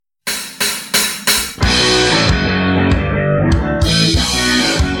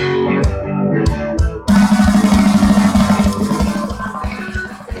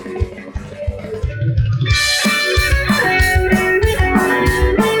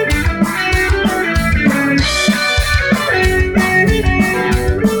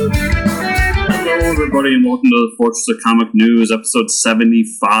everybody, and welcome to the Fortress of Comic News, episode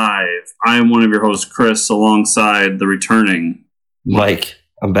 75. I am one of your hosts, Chris, alongside the returning Mike.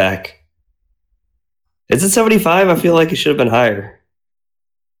 I'm back. Is it 75? I feel like it should have been higher.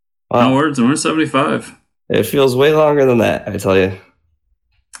 Wow. No words, and we're 75. It feels way longer than that, I tell you.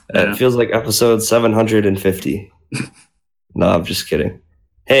 Yeah. It feels like episode 750. No, I'm just kidding.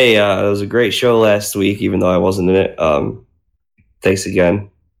 Hey, it was a great show last week, even though I wasn't in it. Thanks again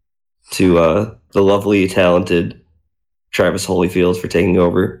to the lovely, talented Travis Holyfield for taking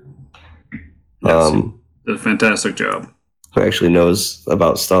over. Yes, did a fantastic job. Who actually knows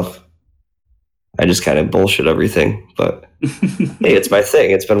about stuff. I just kind of bullshit everything, but hey, it's my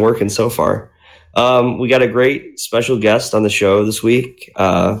thing. It's been working so far. We got a great special guest on the show this week,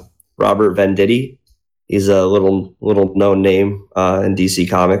 Robert Venditti. He's a little known name in DC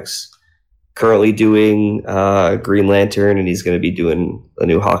Comics. Currently doing Green Lantern, and he's going to be doing a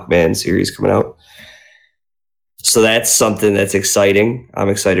new Hawkman series coming out. So that's something that's exciting. I'm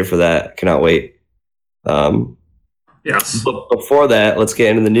excited for that. Cannot wait. Yes. But before that, let's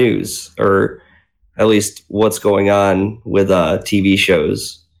get into the news, or at least what's going on with TV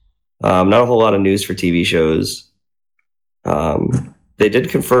shows. Not a whole lot of news for TV shows. They did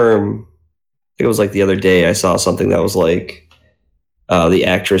confirm, I think it was like the other day, I saw something that was like the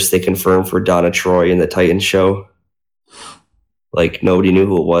actress they confirmed for Donna Troy in the Titans show. Like, nobody knew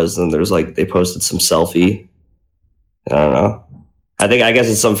who it was, and there's like, they posted some selfie. I don't know. I guess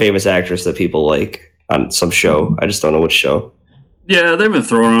it's some famous actress that people like on some show. I just don't know which show. Yeah, they've been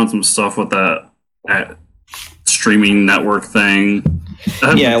throwing around some stuff with that streaming network thing.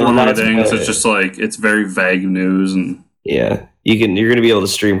 Yeah, well, so it's just like, it's very vague news. And yeah, you're going to be able to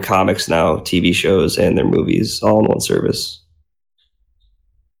stream comics now, TV shows, and their movies all in one service.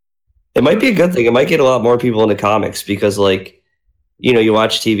 It might be a good thing. It might get a lot more people into comics because, like, you know, you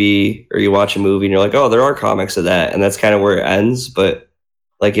watch TV or you watch a movie and you're like, oh, there are comics of that. And that's kind of where it ends. But,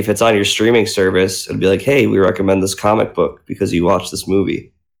 like, if it's on your streaming service, it'd be like, hey, we recommend this comic book because you watched this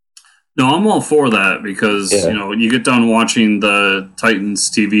movie. No, I'm all for that because, you know, you get done watching the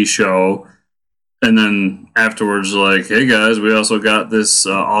Titans TV show and then afterwards, like, hey, guys, we also got this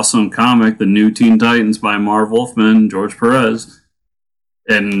awesome comic, The New Teen Titans by Marv Wolfman, George Perez.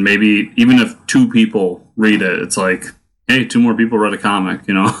 And maybe even if 2 people read it, it's like, hey, 2 more people read a comic,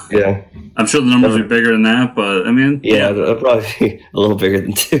 you know? Yeah. I'm sure the numbers are bigger than that, but I mean... Yeah, they'll probably be a little bigger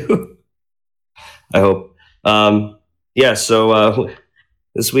than 2. I hope. So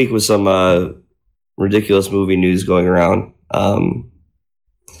this week was some ridiculous movie news going around.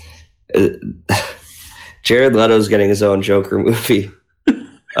 Jared Leto's getting his own Joker movie.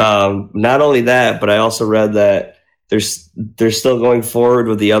 Not only that, but I also read that they're still going forward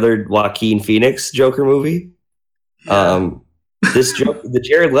with the other Joaquin Phoenix Joker movie. The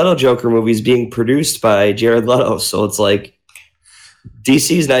Jared Leto Joker movie is being produced by Jared Leto, so it's like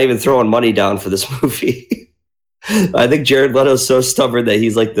DC's not even throwing money down for this movie. I think Jared Leto's so stubborn that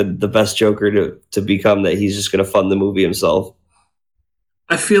he's like the best Joker to become that he's just going to fund the movie himself.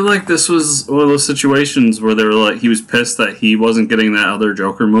 I feel like this was one of those situations where they were like, he was pissed that he wasn't getting that other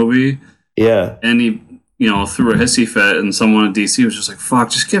Joker movie. Yeah. And he, you know, threw a hissy fit, and someone at DC was just like,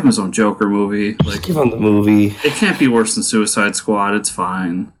 fuck, just give him his own Joker movie. Like, just give him the movie. It can't be worse than Suicide Squad. It's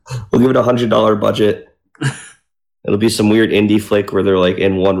fine. We'll give it $100 budget. It'll be some weird indie flick where they're like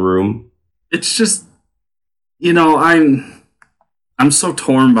in one room. It's just, you know, I'm so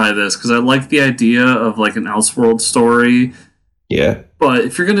torn by this because I like the idea of like an Elseworld story. Yeah. But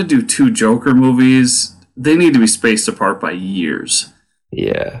if you're going to do 2 Joker movies, they need to be spaced apart by years.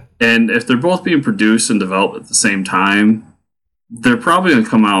 Yeah. And if they're both being produced and developed at the same time, they're probably going to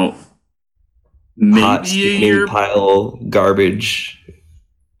come out maybe hot, a year. Pile garbage.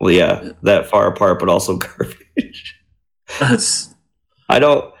 Well, yeah, that far apart, but also garbage.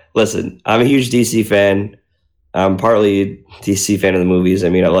 Listen, I'm a huge DC fan. I'm partly DC fan of the movies. I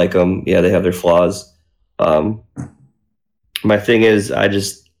mean, I like them. Yeah, they have their flaws. My thing is, I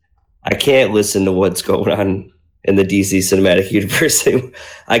can't listen to what's going on in the DC cinematic universe.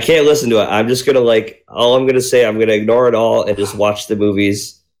 I can't listen to it. I'm just going to all I'm going to say, I'm going to ignore it all and just watch the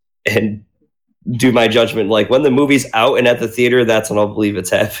movies and do my judgment. Like, when the movie's out and at the theater, that's when I'll believe it's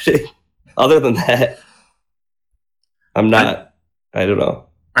happening. Other than that, I don't know.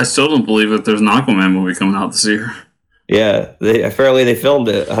 I still don't believe that there's an Aquaman movie coming out this year. Yeah, apparently they filmed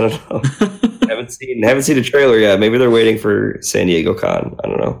it. I don't know. haven't seen a trailer yet. Maybe they're waiting for San Diego Con. I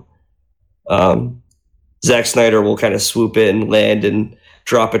don't know. Zack Snyder will kind of swoop in, land, and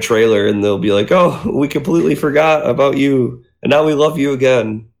drop a trailer, and they'll be like, "Oh, we completely forgot about you, and now we love you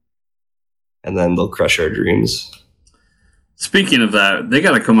again." And then they'll crush our dreams. Speaking of that, they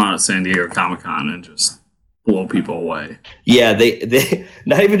got to come out at San Diego Comic-Con and just blow people away. Yeah, they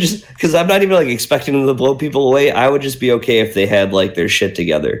not even just because I'm not even like expecting them to blow people away. I would just be okay if they had like their shit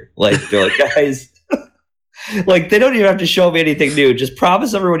together. Like they're like, guys, like they don't even have to show me anything new. Just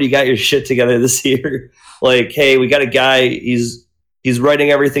promise everyone you got your shit together this year. Like, hey, we got a guy. He's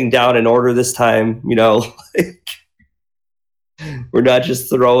writing everything down in order this time. You know, like, we're not just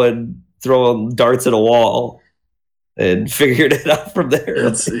throwing darts at a wall and figured it out from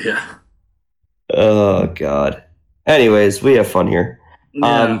there. Yeah. Oh God. Anyways, we have fun here.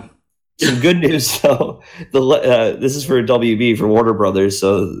 Yeah. Some good news though. This is for WB, for Warner Brothers.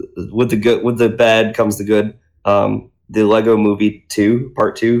 So with the bad comes the good. The Lego Movie 2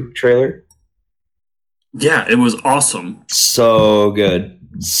 Part 2 trailer. Yeah, it was awesome. So good.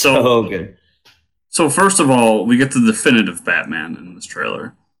 So good. So first of all, we get the definitive Batman in this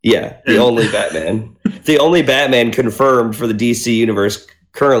trailer. Yeah, only Batman. The only Batman confirmed for the DC universe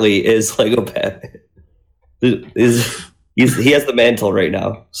currently is Lego Batman. He has the mantle right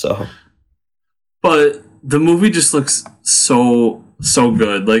now. So, but the movie just looks so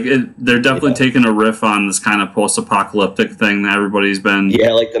good. Like they're definitely taking a riff on this kind of post-apocalyptic thing that everybody's been.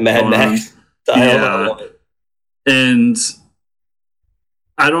 Yeah, like the Mad Max style. Yeah, and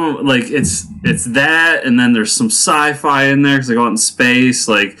I don't like it's that, and then there's some sci-fi in there because they go out in space.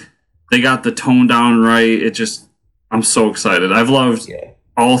 Like they got the tone down right. I'm so excited. I've loved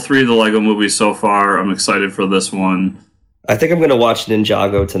all three of the Lego movies so far. I'm excited for this one. I think I'm going to watch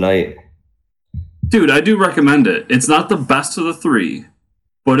Ninjago tonight. Dude, I do recommend it. It's not the best of the three,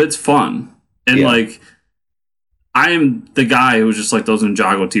 but it's fun. And like, I am the guy who's just like, those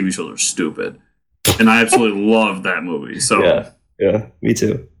Ninjago TV shows are stupid. And I absolutely love that movie. So yeah, me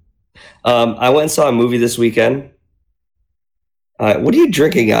too. I went and saw a movie this weekend. What are you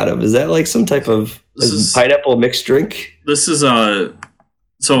drinking out of? Is that like some type of pineapple mixed drink? This is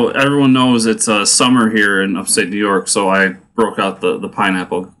so everyone knows it's summer here in upstate New York, so I broke out the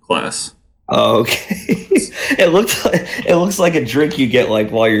pineapple glass. Oh, okay. It looks like a drink you get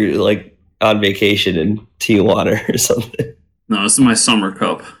like while you're like on vacation in Tijuana or something. No, this is my summer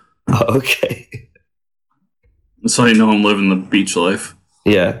cup. Oh, okay. That's how you know I'm living the beach life.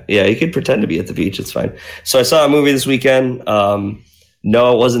 Yeah, you could pretend to be at the beach. It's fine. So I saw a movie this weekend.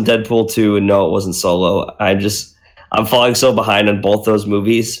 No, it wasn't Deadpool 2, and no, it wasn't Solo. I'm falling so behind on both those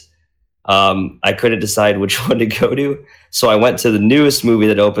movies. I couldn't decide which one to go to. So I went to the newest movie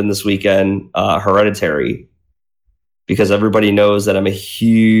that opened this weekend, Hereditary, because everybody knows that I'm a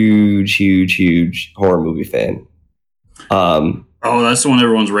huge, huge, huge horror movie fan. Oh, that's the one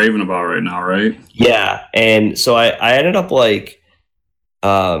everyone's raving about right now, right? Yeah. And so I ended up like,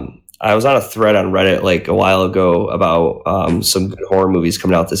 I was on a thread on Reddit like a while ago about some good horror movies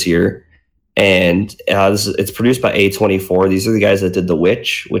coming out this year. And it's produced by A24. These are the guys that did The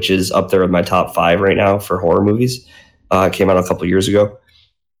Witch, which is up there with my top 5 right now for horror movies. It came out a couple years ago.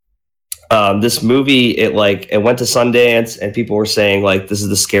 This movie, it went to Sundance, and people were saying like this is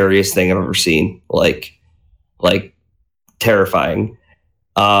the scariest thing I've ever seen. Like terrifying.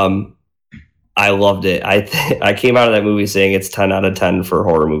 I loved it. I came out of that movie saying it's 10 out of 10 for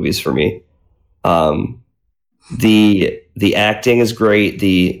horror movies for me. The acting is great.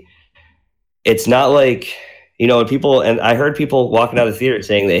 It's not like, people, and I heard people walking out of the theater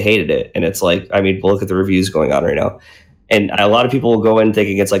saying they hated it. And it's like, I mean, look at the reviews going on right now. And a lot of people will go in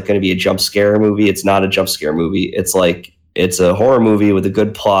thinking it's like going to be a jump scare movie. It's not a jump scare movie. It's like, it's a horror movie with a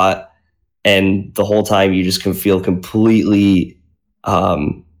good plot. And the whole time you just can feel completely,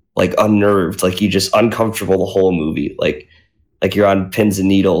 like unnerved, like you just uncomfortable the whole movie. Like you're on pins and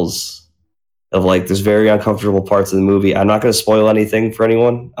needles of like, there's very uncomfortable parts of the movie. I'm not going to spoil anything for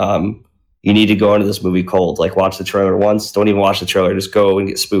anyone. You need to go into this movie cold. Like watch the trailer once. Don't even watch the trailer. Just go and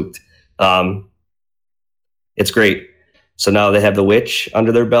get spooked. It's great. So now they have The Witch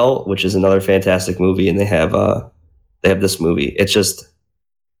under their belt, which is another fantastic movie, and they have this movie. It's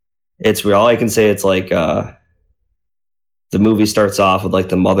real. All I can say, it's like the movie starts off with like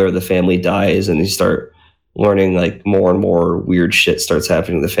the mother of the family dies, and you start learning like more and more weird shit starts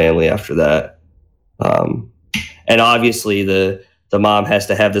happening to the family after that. And obviously the mom has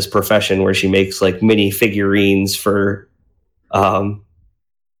to have this profession where she makes like mini figurines for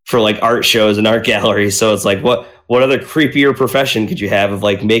like art shows and art galleries. So it's like, what other creepier profession could you have of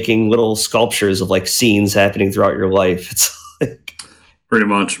like making little sculptures of like scenes happening throughout your life? It's like pretty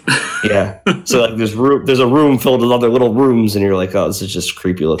much. Yeah. So like there's a room filled with other little rooms, and you're like, oh, this is just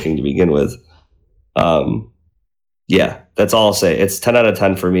creepy looking to begin with. Yeah, that's all I'll say. It's 10 out of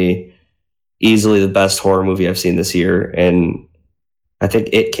 10 for me. Easily the best horror movie I've seen this year. And I think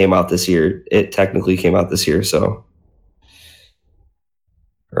It came out this year. It technically came out this year. So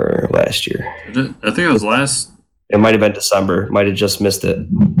or last year. I think it was last. It might have been December. Might have just missed it.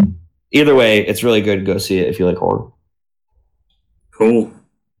 Either way, it's really good. Go see it if you like horror. Cool.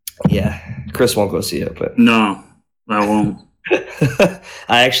 Yeah, Chris won't go see it, but no, I won't.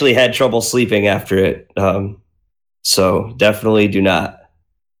 I actually had trouble sleeping after it, so definitely do not.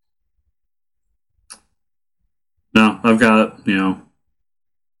 No, I've got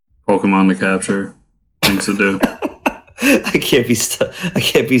Pokemon to capture, things to do. I can't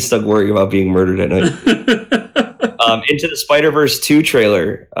be stuck worrying about being murdered at night. Into the Spider-Verse 2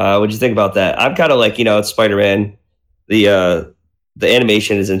 trailer. What'd you think about that? I'm kind of like, it's Spider-Man. The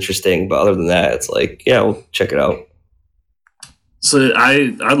animation is interesting, but other than that, it's like, yeah, we'll check it out. So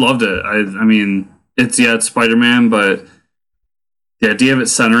I loved it. I mean, it's Spider-Man, but the idea of it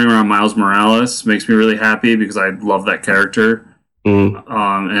centering around Miles Morales makes me really happy because I love that character.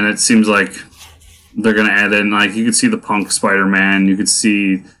 And it seems like they're going to add in, like, you could see the punk Spider-Man, you could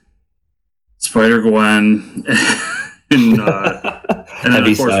see Spider-Gwen, and then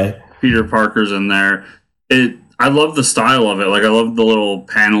of course Peter Parker's in there. I love the style of it. Like, I love the little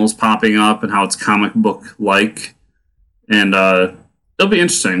panels popping up and how it's comic book-like. And it'll be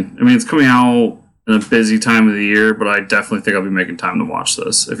interesting. I mean, it's coming out in a busy time of the year, but I definitely think I'll be making time to watch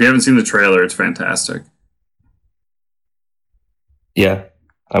this. If you haven't seen the trailer, it's fantastic. Yeah,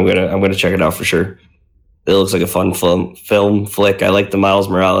 I'm gonna check it out for sure. It looks like a fun film flick. I like the Miles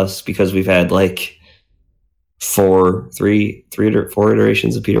Morales because we've had like four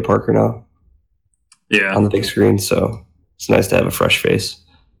iterations of Peter Parker now. Yeah, on the big screen, so it's nice to have a fresh face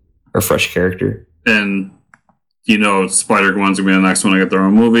or fresh character. And Spider-Gwen's gonna be the next one to get their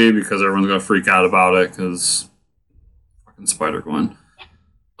own movie because everyone's gonna freak out about it because fucking Spider-Gwen.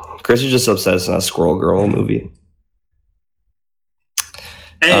 Chris is just upset it's not a Squirrel Girl movie.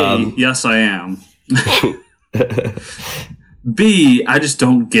 A, yes, I am. B, I just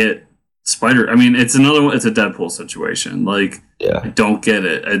don't get I mean, it's another one. It's a Deadpool situation. Like, yeah. I don't get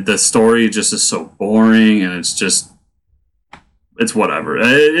it. The story just is so boring, and it's whatever.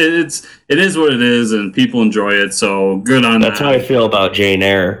 It is what it is, and people enjoy it. So good on That's how I feel about Jane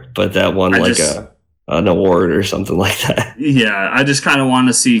Eyre, but that won an award or something like that. Yeah, I just kind of want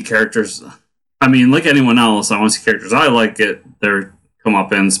to see characters. I mean, like anyone else, I want to see characters I like get their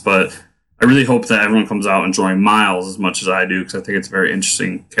comeuppance, but I really hope that everyone comes out enjoying Miles as much as I do, because I think it's a very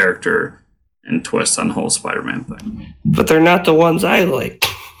interesting character and twist on the whole Spider-Man thing. But they're not the ones I like.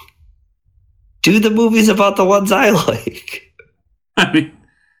 Do the movies about the ones I like. I mean,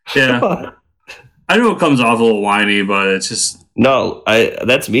 yeah. I know it comes off a little whiny, but it's just... No,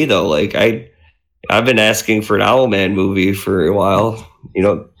 that's me, though. Like, I've been asking for an Owlman movie for a while,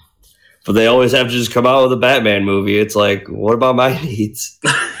 but they always have to just come out with a Batman movie. It's like, what about my needs?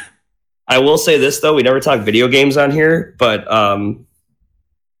 I will say this, though. We never talk video games on here, but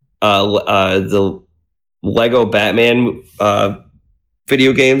the Lego Batman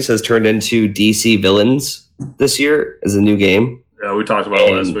video games has turned into DC Villains this year as a new game. Yeah, we talked about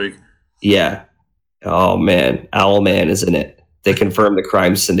it last week. Yeah. Oh, man. Owlman is in it. They confirmed the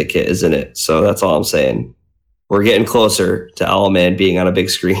Crime Syndicate is in it. So that's all I'm saying. We're getting closer to Owlman being on a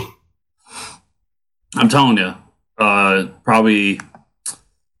big screen. I'm telling you, probably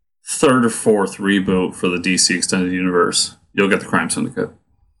third or fourth reboot for the DC Extended Universe. You'll get the Crime Syndicate.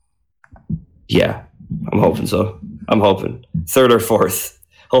 Yeah, I'm hoping so. I'm hoping. Third or fourth.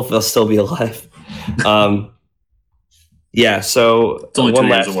 Hopefully they'll still be alive. Yeah, so... It's only 2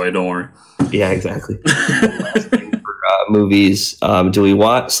 years away, don't worry. Yeah, exactly. For movies, do we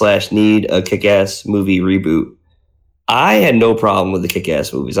want/need a Kick-Ass movie reboot? I had no problem with the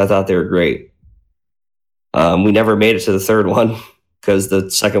Kick-Ass movies. I thought they were great. We never made it to the third one because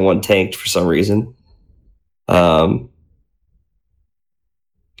the second one tanked for some reason. I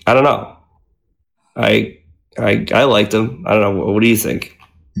don't know. I liked them. I don't know. What do you think?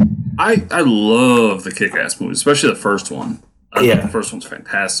 I love the Kick-Ass movies, especially the first one. I think the first one's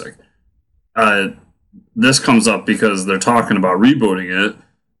fantastic. This comes up because they're talking about rebooting it,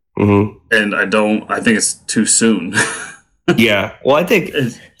 and I think it's too soon. Yeah, well, I think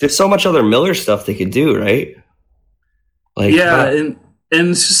there's so much other Miller stuff they could do, right? Like, and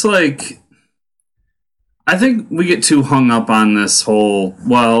it's just like, I think we get too hung up on this whole.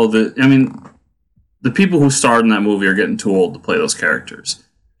 The people who starred in that movie are getting too old to play those characters.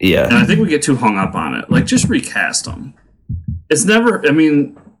 Yeah, and I think we get too hung up on it. Like, just recast them. It's never. I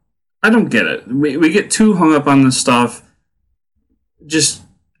mean, I don't get it. We get too hung up on this stuff. Just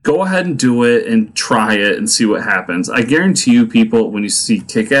go ahead and do it and try it and see what happens. I guarantee you, people, when you see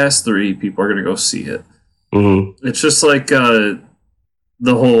Kick-Ass 3, people are going to go see it. Mm-hmm. It's just like the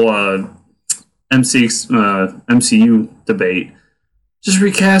whole MCU debate. just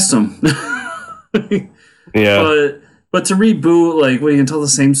recast them. Yeah. But to reboot, like, well, you can tell the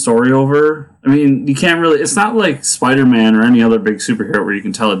same story over. I mean, you can't really. It's not like Spider-Man or any other big superhero where you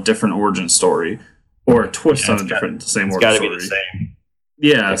can tell a different origin story or a twist on the same origin story. It's got to be the same.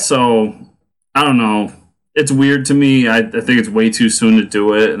 Yeah, so I don't know. It's weird to me. I think it's way too soon to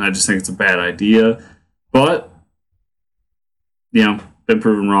do it, and I just think it's a bad idea. But been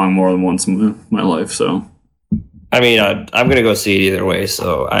proven wrong more than once in my life. So, I mean, I'm gonna go see it either way.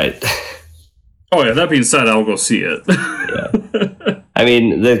 So Oh yeah. That being said, I'll go see it. Yeah. I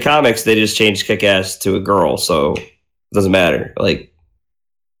mean, the comics, they just changed Kick-Ass to a girl, so it doesn't matter. Like,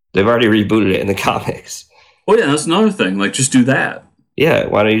 they've already rebooted it in the comics. Oh yeah, that's another thing. Like, just do that. Yeah,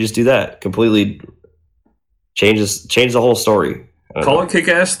 why don't you just do that? Completely change the whole story. Call it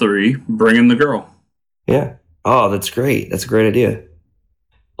Kick-Ass 3. Bring in the girl. Yeah. Oh, that's great. That's a great idea.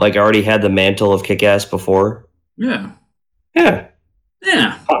 Like, I already had the mantle of Kick-Ass before. Yeah. Yeah.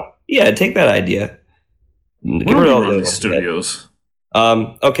 Yeah. Oh, yeah. Take that idea. Get rid of all these studios.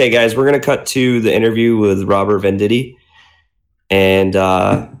 Okay, guys, we're gonna cut to the interview with Robert Venditti, and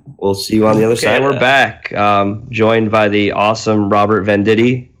we'll see you on the other side. We're back, joined by the awesome Robert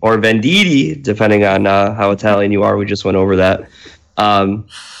Venditti, or Venditti, depending on how Italian you are. We just went over that.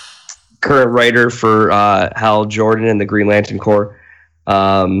 Current writer for Hal Jordan and the Green Lantern Corps.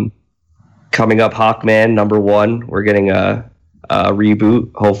 Coming up, Hawkman #1. We're getting a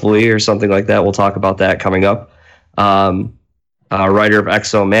reboot, hopefully, or something like that. We'll talk about that coming up. Writer of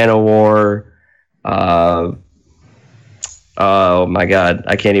X-O Manowar. Oh my God,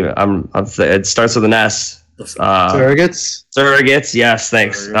 I can't even. It starts with an S. Surrogates. Yes,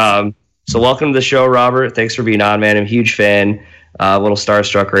 thanks. So welcome to the show, Robert. Thanks for being on, man. I'm a huge fan. A little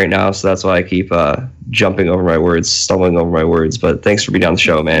starstruck right now, so that's why I keep jumping over my words, stumbling over my words. But thanks for being on the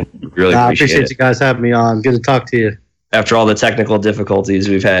show, man. Really appreciate you guys having me on. Good to talk to you. After all the technical difficulties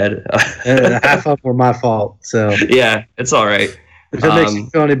we've had. Half of them were my fault. So yeah, it's all right. If it makes you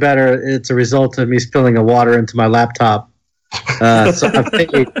feel any better, it's a result of me spilling a water into my laptop. So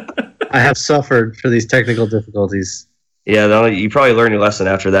I have suffered for these technical difficulties. Yeah, you probably learned your lesson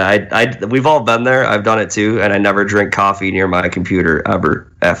after that. We've all been there. I've done it too, and I never drink coffee near my computer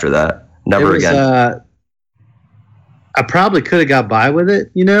ever after that. Never again. I probably could have got by with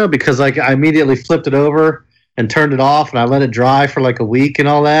it, because like I immediately flipped it over and turned it off, and I let it dry for like a week and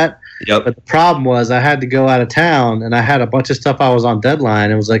all that. Yep. But the problem was I had to go out of town, and I had a bunch of stuff I was on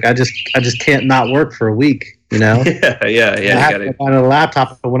deadline. It was like I just can't not work for a week, Yeah. I had to find a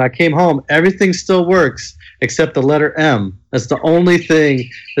laptop, but when I came home, everything still works except the letter M. That's the only thing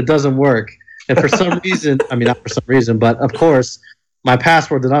that doesn't work. And for some reason, I mean, not for some reason, but of course, my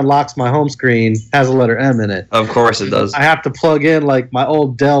password that unlocks my home screen has a letter M in it. Of course it does. I have to plug in like my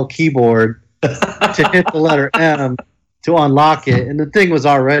old Dell keyboard to hit the letter M to unlock it. And the thing was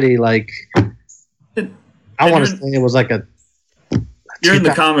already like, I want to say it was like a... You're in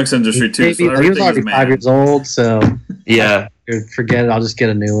the comics industry too. So he was already 5 years old, so... Yeah. Forget it. I'll just get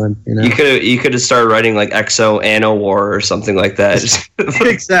a new one. You could have started writing like X-O Manowar or something like that.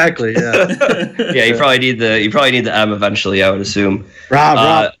 Exactly. Yeah. Yeah. You probably need the M eventually. I would assume. Rob,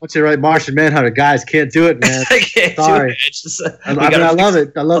 why don't you write Martian Manhunter? Guys, can't do it, man. I can't Sorry. do it. I love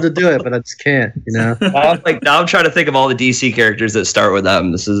it. I love to do it, but I just can't. Now I'm trying to think of all the DC characters that start with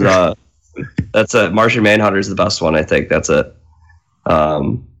M. This is that's a Martian Manhunter is the best one. I think that's it.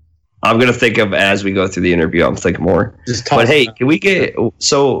 I'm going to think of as we go through the interview. I'm thinking more. But hey, can we get...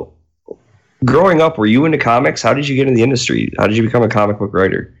 So, growing up, were you into comics? How did you get in the industry? How did you become a comic book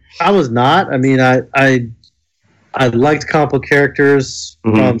writer? I was not. I mean, I liked comic book characters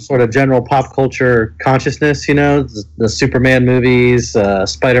from sort of general pop culture consciousness, the Superman movies,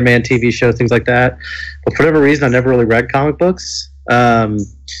 Spider-Man TV show, things like that. But for whatever reason, I never really read comic books. It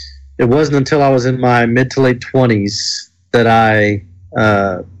wasn't until I was in my mid to late 20s that I...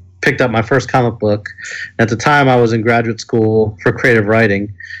 picked up my first comic book. At the time, I was in graduate school for creative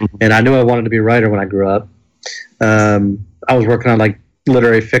writing, and I knew I wanted to be a writer when I grew up. I was working on like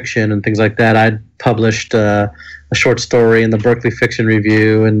literary fiction and things like that. I'd published a short story in the Berkeley Fiction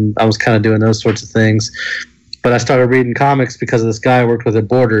Review, and I was kind of doing those sorts of things. But I started reading comics because of this guy I worked with at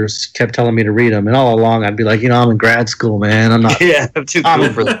Borders kept telling me to read them. And all along, I'd be like, I'm in grad school, man. I'm not. Yeah, I'm too cool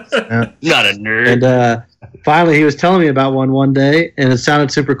for this. Not a nerd. And finally, he was telling me about one day, and it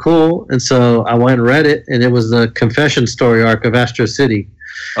sounded super cool. And so I went and read it, and it was the Confession story arc of Astro City.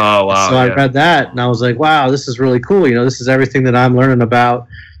 Oh, wow. So I read that, and I was like, wow, this is really cool. This is everything that I'm learning about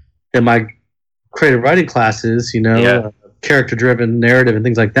in my creative writing classes, character-driven narrative and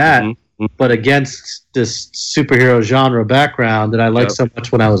things like that. But against this superhero genre background that I liked so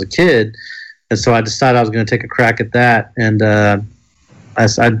much when I was a kid. And so I decided I was going to take a crack at that. And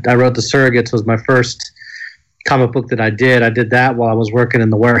I wrote The Surrogates, was my first comic book that I did. I did that while I was working in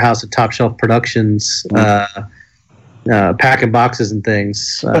the warehouse at Top Shelf Productions, packing boxes and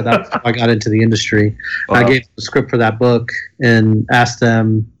things. That's how I got into the industry. Wow. I gave the script for that book and asked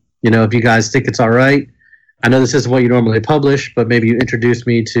them, if you guys think it's all right. I know this isn't what you normally publish, but maybe you introduce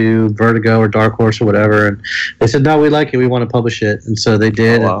me to Vertigo or Dark Horse or whatever. And they said, no, we like it. We want to publish it. And so they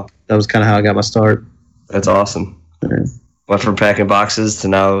did. Oh, wow. That was kind of how I got my start. That's awesome. Yeah. Went from packing boxes to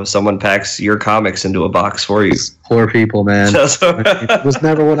now someone packs your comics into a box for you. Poor people, man. It was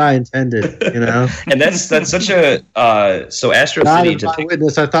never what I intended, And that's such a so Astro City.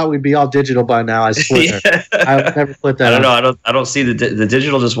 Witness, I thought we'd be all digital by now. I swear. Yeah. I would never put that. I don't know. I don't see the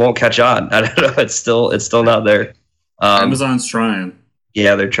digital just won't catch on. I don't know. It's still not there. Amazon's trying.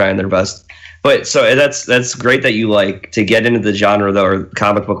 Yeah, they're trying their best. But so that's great that you like to get into the genre though, or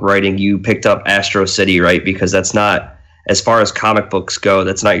comic book writing. You picked up Astro City, right? Because that's not, as far as comic books go,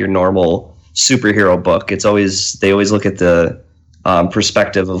 that's not your normal superhero book. They always look at the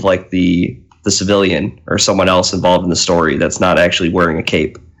perspective of like the civilian or someone else involved in the story that's not actually wearing a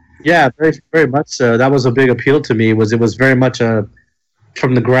cape. Yeah, very, very much so. That was a big appeal to me. It was very much a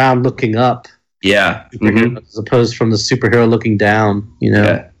from the ground looking up. Yeah, as opposed from the superhero looking down.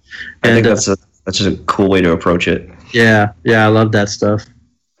 Yeah. I think that's just a cool way to approach it. Yeah, I love that stuff.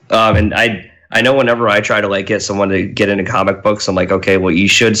 And I know whenever I try to like get someone to get into comic books, I'm like, okay, well, you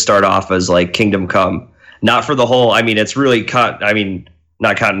should start off as like Kingdom Come, not for the whole. I mean, it's really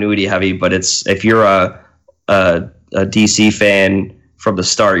not continuity heavy, but it's if you're a DC fan from the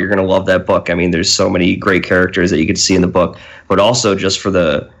start, you're gonna love that book. I mean, there's so many great characters that you can see in the book, but also just for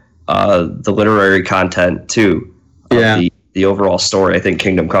the literary content too. Yeah. The overall story, I think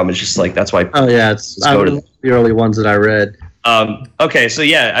Kingdom Come is just like, that's why. Oh yeah, it's the early ones that I read. Okay, so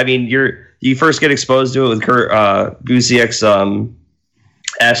yeah, I mean, you first get exposed to it with Kurt Busiek's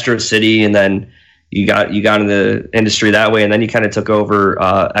Astro City, and then you got into the industry that way, and then you kind of took over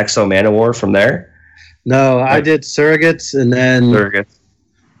X-O Manowar from there. No, I did Surrogates, and then Surrogates.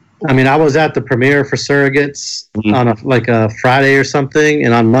 I mean, I was at the premiere for Surrogates on a Friday or something,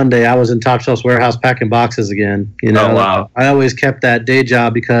 and on Monday I was in Top Shelf's warehouse packing boxes again. Oh, wow. I always kept that day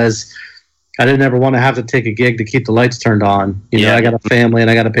job because I didn't ever want to have to take a gig to keep the lights turned on. I got a family and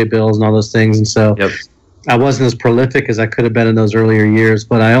I got to pay bills and all those things, and so I wasn't as prolific as I could have been in those earlier years.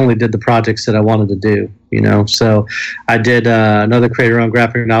 But I only did the projects that I wanted to do. So I did another creator-owned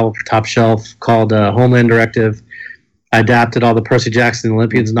graphic novel for Top Shelf called Homeland Directive. I adapted all the Percy Jackson and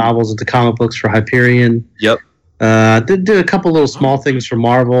Olympians novels into comic books for Hyperion. Yep. I did do a couple little small things for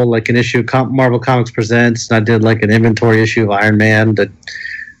Marvel, like an issue of Marvel Comics Presents, and I did like an inventory issue of Iron Man that,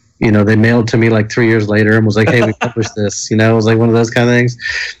 they mailed to me like 3 years later and was like, hey, we published this. It was like one of those kind of things.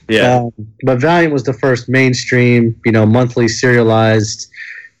 Yeah. But Valiant was the first mainstream, monthly serialized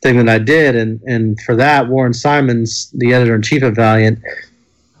thing that I did. And for that, Warren Simons, the editor-in-chief of Valiant,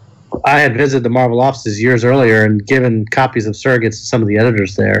 I had visited the Marvel offices years earlier and given copies of Surrogates to some of the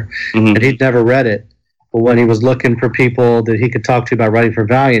editors there, and he'd never read it. But when he was looking for people that he could talk to about writing for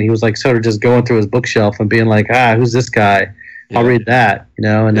Valiant, he was like sort of just going through his bookshelf and being like, who's this guy? I'll read that,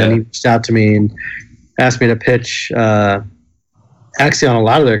 and then he reached out to me and asked me to pitch actually on a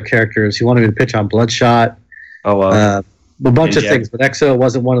lot of their characters. He wanted me to pitch on Bloodshot. Oh, wow. A bunch of things, but X-O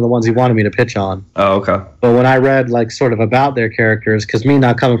wasn't one of the ones he wanted me to pitch on. Oh, okay. But when I read like sort of about their characters, because me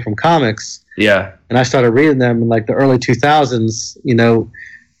not coming from comics, and I started reading them in like the early 2000s,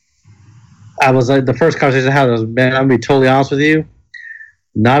 I was like, the first conversation I had was, man, I'm gonna be totally honest with you.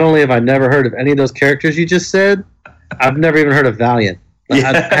 Not only have I never heard of any of those characters you just said, I've never even heard of Valiant. I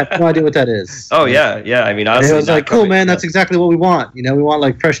have no idea what that is. Oh yeah. I mean, honestly, it was like, cool, man. That's exactly what we want. We want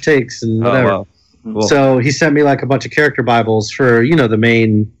like fresh takes and whatever. Oh, wow. Cool. So he sent me like a bunch of character Bibles for, the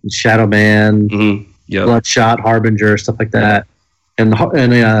main Shadow Man, Bloodshot, Harbinger, stuff like that. And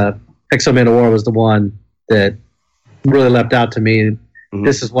X-O Manowar was the one that really leapt out to me.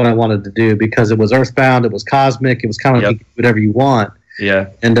 This is what I wanted to do because it was earthbound, it was cosmic, it was kind of like whatever you want. Yeah.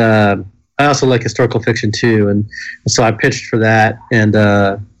 And I also like historical fiction too. And so I pitched for that and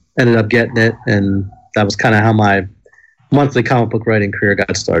ended up getting it. And that was kind of how my monthly comic book writing career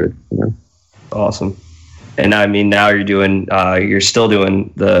got started. Awesome. And I mean, now you're still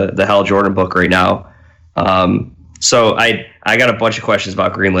doing the Hal Jordan book right now. So I got a bunch of questions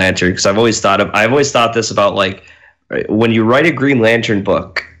about Green Lantern because I've always thought this about like when you write a Green Lantern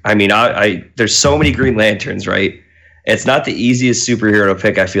book. I mean, there's so many Green Lanterns, right? It's not the easiest superhero to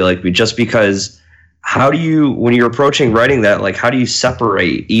pick. I feel like, just because when you're approaching writing that, like, how do you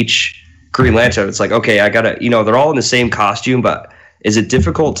separate each Green Lantern? It's like, okay, I gotta, they're all in the same costume, but is it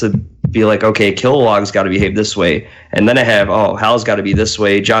difficult to be like, okay, Kilowog's got to behave this way, and then I have, Hal's got to be this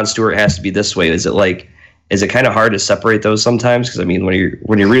way, Jon Stewart has to be this way. Is it kind of hard to separate those sometimes? Because I mean, when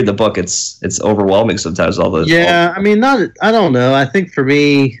you read the book, it's overwhelming sometimes. I don't know. I think for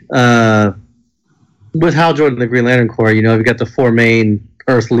me, with Hal Jordan, the Green Lantern Corps, you've got the four main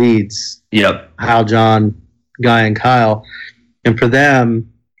Earth leads. Yep. Hal, John, Guy, and Kyle, and for them,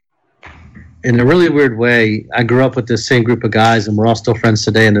 in a really weird way, I grew up with this same group of guys, and we're all still friends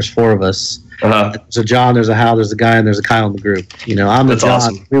today, and there's four of us. Uh-huh. There's a John, there's a Hal, there's a Guy, and there's a Kyle in the group. I'm the That's John.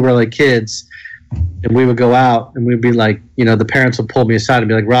 awesome. We were like kids, and we would go out, and we'd be like, the parents would pull me aside and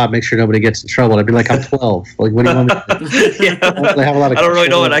be like, Rob, make sure nobody gets in trouble. I'd be like, I'm 12. Like, what do you want me to do? Yeah. I don't really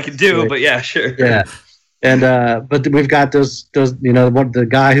know what I can do, but yeah, sure. Yeah. And but we've got those the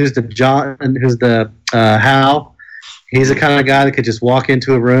guy who's the John and who's the Hal. He's the kind of guy that could just walk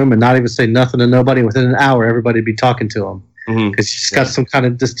into a room and not even say nothing to nobody. Within an hour, everybody would be talking to him because he's got some kind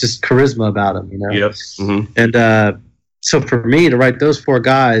of just charisma about him, Yep. Mm-hmm. And so for me to write those four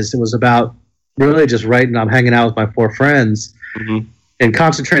guys, it was about really just writing. I'm hanging out with my four friends and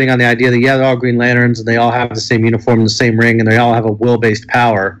concentrating on the idea that they're all Green Lanterns and they all have the same uniform and the same ring and they all have a will-based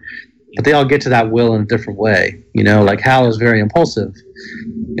power, but they all get to that will in a different way. Like Hal is very impulsive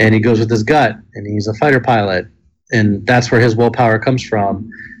and he goes with his gut and he's a fighter pilot. And that's where his willpower comes from.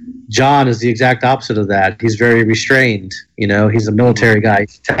 John is the exact opposite of that. He's very restrained. He's a military guy.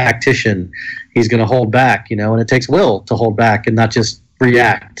 He's a tactician. He's going to hold back, and it takes will to hold back and not just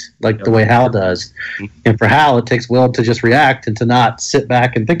react like the way Hal does. And for Hal, it takes will to just react and to not sit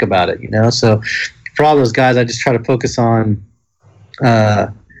back and think about it, So for all those guys, I just try to focus on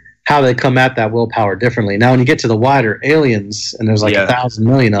how they come at that willpower differently. Now, when you get to the wider aliens, and there's like 1,000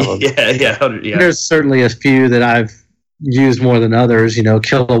 million of them, there's certainly a few that I've used more than others,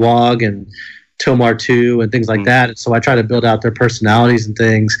 Kilowog and Tomar 2 and things like that. And so I try to build out their personalities and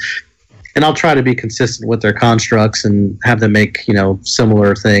things, and I'll try to be consistent with their constructs and have them make,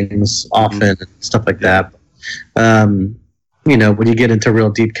 similar things often and stuff like that. When you get into real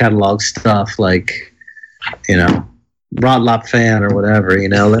deep catalog stuff like, Rod Lop fan or whatever,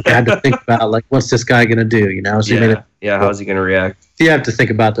 I had to think about how's this guy going to do, So how's he going to react? You have to think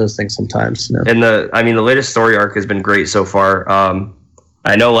about those things sometimes. And the latest story arc has been great so far.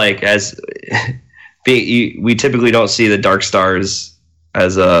 I know, as we typically don't see the Dark Stars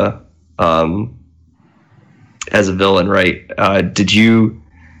as a villain, right? Did you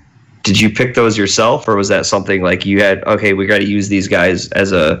pick those yourself, or was that something like you had? Okay, we got to use these guys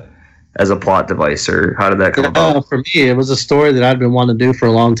as a plot device, or how did that come about? For me, it was a story that I'd been wanting to do for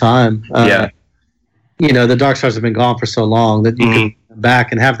a long time. The Dark Stars have been gone for so long that you can come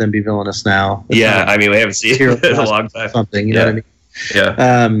back and have them be villainous now. We haven't seen it in a long time. Something, you know what I mean?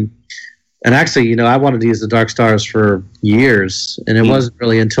 Yeah. And actually, I wanted to use the Dark Stars for years, and it wasn't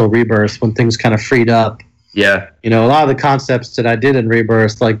really until Rebirth when things kind of freed up. Yeah. A lot of the concepts that I did in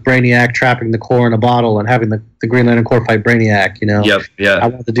Rebirth, like Brainiac trapping the Corps in a bottle and having the Green Lantern Corps fight Brainiac, Yep, yeah. I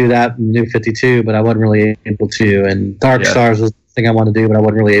wanted to do that in New 52, but I wasn't really able to. And Dark Stars was the thing I wanted to do, but I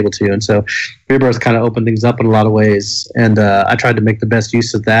wasn't really able to. And so Rebirth kind of opened things up in a lot of ways. And I tried to make the best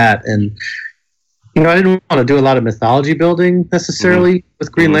use of that. And, I didn't want to do a lot of mythology building necessarily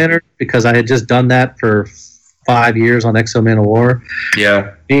with Green Lantern because I had just done that for 5 years on X-O Manowar.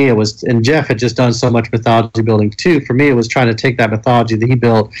 Yeah. Me, it was, and Jeff had just done so much mythology building too. For me, it was trying to take that mythology that he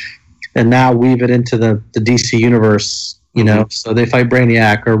built and now weave it into the DC universe. So they fight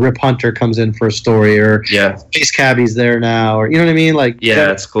Brainiac, or Rip Hunter comes in for a story, or Space Cabbie's there now, or you know what I mean?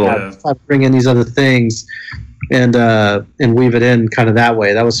 That's cool. Bring in these other things and weave it in kind of that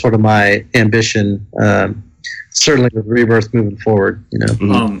way. That was sort of my ambition. Certainly with Rebirth moving forward.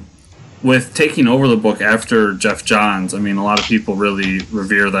 With taking over the book after Jeff Johns, a lot of people really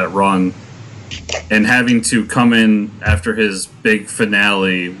revere that run, and having to come in after his big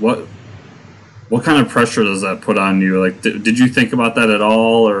finale, what kind of pressure does that put on you? Did you think about that at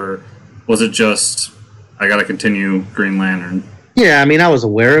all, or was it just I got to continue Green Lantern? Yeah, I was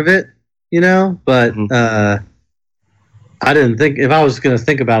aware of it, but I didn't think if I was going to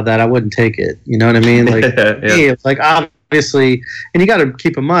think about that, I wouldn't take it. You know what I mean? It's obviously, and you got to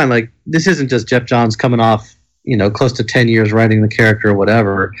keep in mind, this isn't just Jeff Johns coming off, close to 10 years writing the character or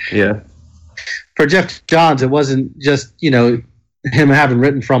whatever. Yeah. For Jeff Johns, it wasn't just, him having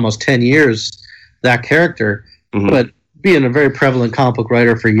written for almost 10 years that character, but being a very prevalent comic book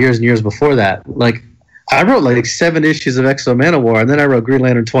writer for years and years before that. I wrote 7 issues of X-O Manowar, and then I wrote Green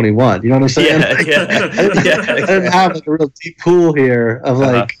Lantern 21. You know what I'm saying? I didn't have a real deep pool here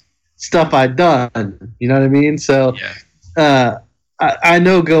of stuff I'd done. You know what I mean? So I I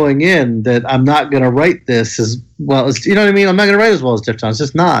know going in that I'm not going to write this as well as, you know what I mean? I'm not going to write as well as Geoff Johns. It's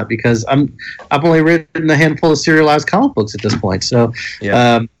just not, because I've only written a handful of serialized comic books at this point. So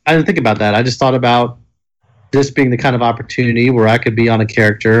I didn't think about that. I just thought about this being the kind of opportunity where I could be on a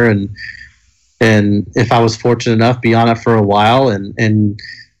character and if I was fortunate enough, be on it for a while and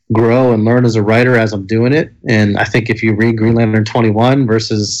grow and learn as a writer as I'm doing it. And I think if you read Green Lantern 21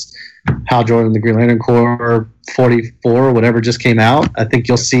 versus Hal Jordan, the Green Lantern Corps 44, whatever just came out, I think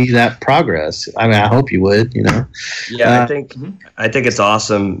you'll see that progress. I mean, I hope you would, you know. Yeah, I think it's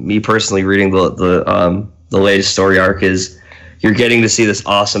awesome. Me personally, reading the latest story arc is you're getting to see this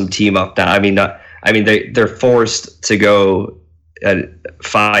awesome team up now. They're forced to go and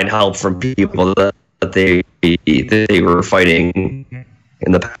find help from people that they were fighting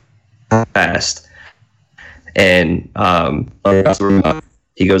in the past, and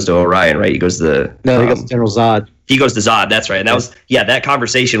he goes to Orion, right? He goes to he goes to General Zod. He goes to Zod. That's right. And that was that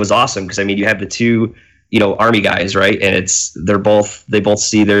conversation was awesome, because I mean, you have the two, army guys, right? And they both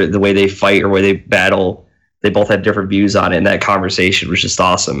see the way they fight or way they battle. They both have different views on it, and that conversation was just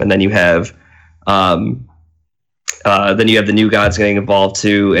awesome. And then you have the New Gods getting involved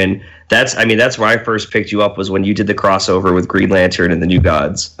too, and that's where I first picked you up, was when you did the crossover with Green Lantern and the New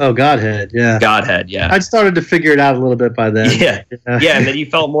Gods. Oh, Godhead, yeah. Godhead, yeah. I'd started to figure it out a little bit by then. Yeah, and then you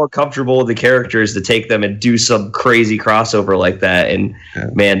felt more comfortable with the characters to take them and do some crazy crossover like that, and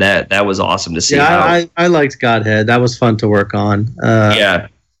man, that was awesome to see. Yeah, I liked Godhead. That was fun to work on. And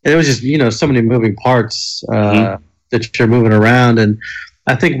it was just, so many moving parts that you're moving around, and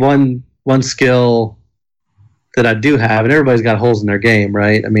I think one skill that I do have, and everybody's got holes in their game,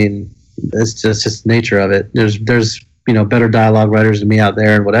 right? I mean, it's just the nature of it. There's better dialogue writers than me out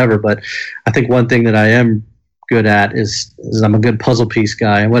there and whatever, but I think one thing that I am good at is I'm a good puzzle piece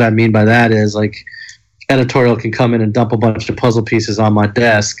guy. And what I mean by that is, like, editorial can come in and dump a bunch of puzzle pieces on my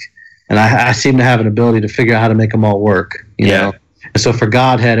desk, and I seem to have an ability to figure out how to make them all work, you know? And so for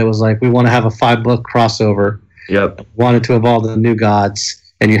Godhead, it was like, we want to have a 5-book crossover. Yep. Wanted to involve the New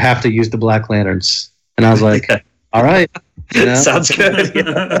Gods, and you have to use the Black Lanterns. And I was like, all right. Sounds good.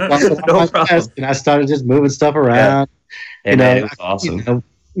 No problem. And I started just moving stuff around. Yeah. And it was awesome.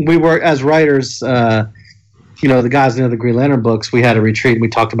 We work as writers, the guys in the Green Lantern books, we had a retreat, and we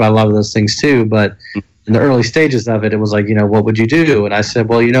talked about a lot of those things too. But in the early stages of it, it was like, what would you do? And I said,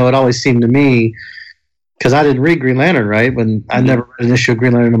 well, it always seemed to me, because I didn't read Green Lantern, right? When I never read an issue of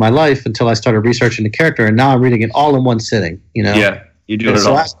Green Lantern in my life until I started researching the character, and now I'm reading it all in one sitting, Yeah, you do it all.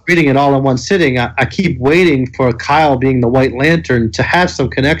 So I was reading it all in one sitting. I keep waiting for Kyle, being the White Lantern, to have some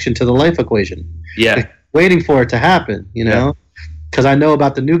connection to the life equation. Yeah. Waiting for it to happen, because I know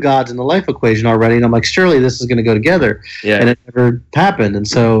about the New Gods and the life equation already, and I'm like, surely this is going to go together. Yeah. And it never happened. And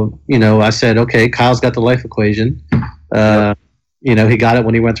so, I said, okay, Kyle's got the life equation. He got it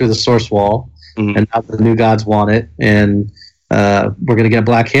when he went through the Source Wall. Mm-hmm. And now the New Gods want it, and we're going to get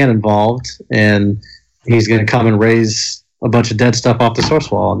Black Hand involved, and he's going to come and raise a bunch of dead stuff off the Source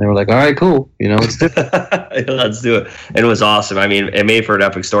Wall. And they were like, all right, cool, let's do it. Let's do it. And it was awesome. I mean, it made for an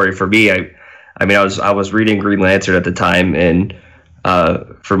epic story for me. I was reading Green Lantern at the time, and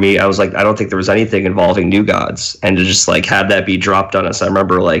for me, I was like, I don't think there was anything involving New Gods, and to just like have that be dropped on us. I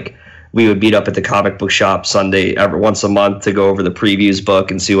remember like we would meet up at the comic book shop Sunday once a month to go over the previews book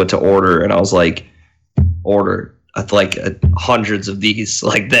and see what to order. And I was like, order like hundreds of these,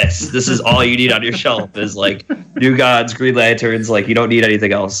 like this is all you need on your shelf is like New Gods, Green Lanterns. Like, you don't need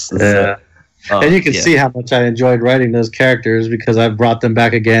anything else. And you can see how much I enjoyed writing those characters, because I've brought them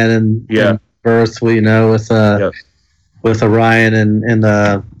back again in Birth, with Orion and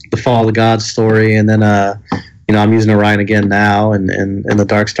the Fall of the Gods story. And then, I'm using Orion again now, and the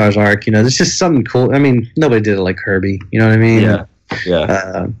Dark Stars arc. There's just something cool. I mean, nobody did it like Kirby. You know what I mean?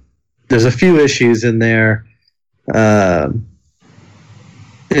 Yeah. There's a few issues in there, in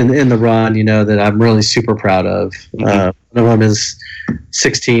the run, that I'm really super proud of. One of them is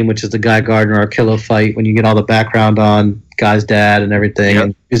 16, which is the Guy Gardner Arkillo fight, when you get all the background on Guy's dad and everything.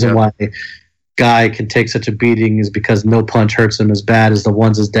 And the reason why Guy can take such a beating is because no punch hurts him as bad as the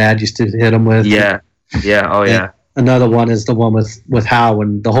ones his dad used to hit him with. Yeah. Another one is the one with Hal,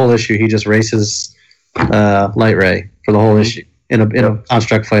 when the whole issue he just races Light Ray for the whole issue in a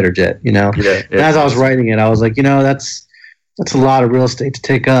construct fighter jet. And as I was writing it, I was like, that's a lot of real estate to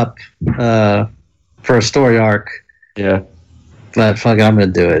take up for a story arc. Yeah. But fuck it, I'm gonna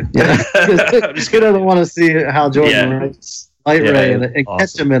do it. Just gonna want to see how Jordan writes Light Ray and awesome.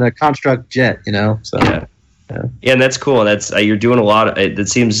 Catch him in a construct jet. So. Yeah, and that's cool. And that's you're doing a lot. It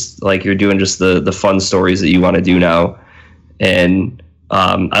seems like you're doing just the fun stories that you want to do now. And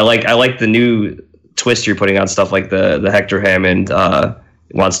I like the new twist you're putting on stuff like the Hector Hammond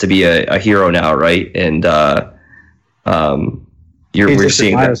wants to be a hero now, right? And we're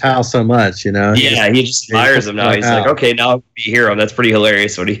seeing admires Hal so much, you know. Yeah, he just admires him now. He's like, okay, now I'm gonna be a hero. That's pretty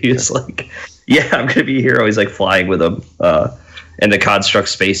hilarious. When he was like, yeah, I'm gonna be a hero. He's like flying with him in the Construct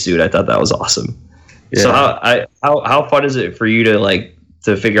spacesuit. I thought that was awesome. Yeah. So how fun is it for you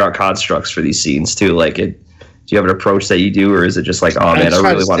to figure out constructs for these scenes too? Like, do you have an approach that you do, or is it just like, oh man, I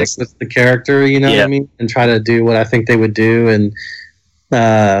really want to stick with the character, you know what I mean, and try to do what I think they would do. And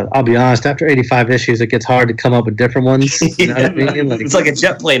I'll be honest, after 85 issues, it gets hard to come up with different ones. You know what I mean? Like, it's like a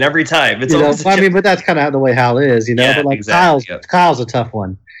jet plane every time. It's but that's kind of the way Hal is, you know. Yeah, but like exactly. Kyle's a tough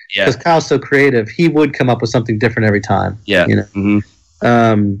one because Kyle's so creative. He would come up with something different every time. Yeah, you know.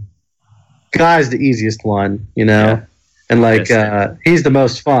 Mm-hmm. Guy's the easiest one, you know, and like he's the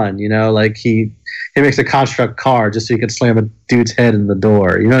most fun, you know. Like he makes a construct car just so you can slam a dude's head in the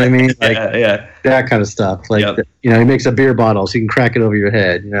door. You know what I mean? Like that kind of stuff. Like you know, he makes a beer bottle so you can crack it over your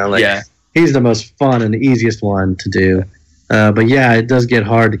head. You know, like he's the most fun and the easiest one to do. But yeah, it does get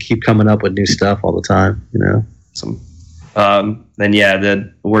hard to keep coming up with new stuff all the time. You know. Awesome.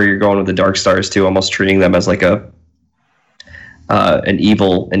 Then where you're going with the Dark Stars too, almost treating them as like an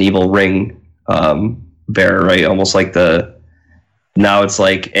evil ring bearer, right? Almost like now it's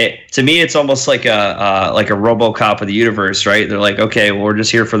like to me it's almost like a RoboCop of the universe, right? They're like, okay, well, we're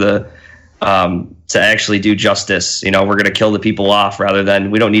just here for the to actually do justice, you know. We're gonna kill the people off rather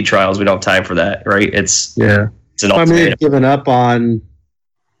than, we don't need trials, we don't have time for that, right? It's an ultimatum. They've given up on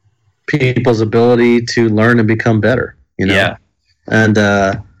people's ability to learn and become better, you know. And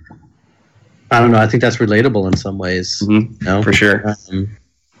I don't know, I think that's relatable in some ways. You know? For sure.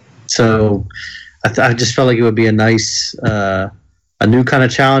 So I just felt like it would be a nice, a new kind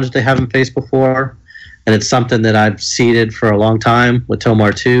of challenge they haven't faced before. And it's something that I've seeded for a long time with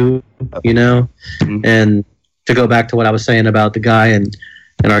Tomar 2, you know. And to go back to what I was saying about the guy in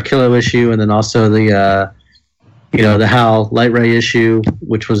our Kilo issue, and then also the, you know, the Hal Light Ray issue,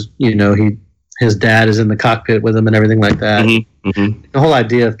 which was, you know, his dad is in the cockpit with him and everything like that. The whole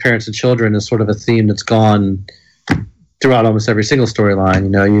idea of parents and children is sort of a theme that's gone throughout almost every single storyline. You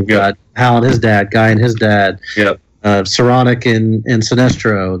know, you've got Hal and his dad, Guy and his dad, Saronic and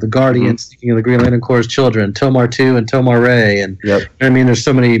Sinestro, the Guardians, thinking of the Green Lantern Corps' children, Tomar 2 and Tomar Ray. And I mean, there's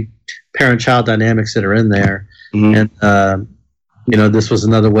so many parent-child dynamics that are in there. And, you know, this was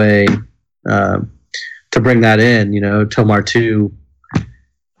another way to bring that in. You know, Tomar 2,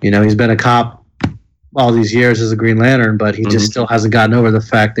 you know, he's been a cop all these years as a Green Lantern, but he just still hasn't gotten over the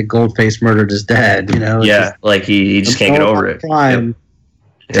fact that Goldface murdered his dad, you know? Like he just can't get over it. Crime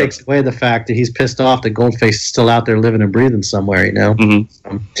takes away the fact that he's pissed off that Goldface is still out there living and breathing somewhere, you know?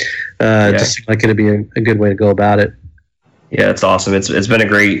 Just seemed like it'd be a good way to go about it. Yeah, it's awesome. It's been a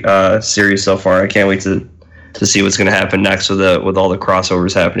great series so far. I can't wait to see what's going to happen next with all the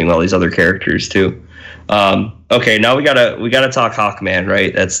crossovers happening with all these other characters too. Okay, now we gotta talk Hawkman,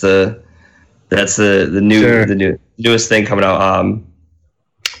 right? That's the newest thing coming out.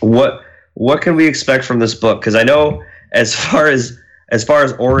 What can we expect from this book? Because I know as far as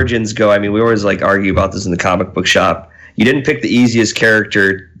origins go, I mean, we always like argue about this in the comic book shop. You didn't pick the easiest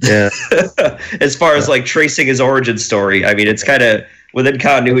character, as far as like tracing his origin story. I mean, it's kind of within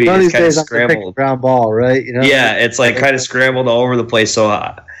continuity. It's kind of scrambled. Ground ball, right? You know? Yeah, it's like kind of scrambled all over the place. So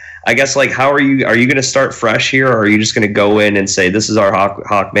I guess, like, how are you going to start fresh here, or are you just going to go in and say this is our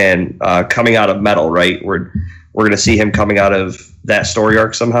Hawkman coming out of Metal, right? We're going to see him coming out of that story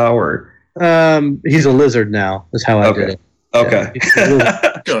arc somehow, or he's a lizard now. Is how I did it. Okay.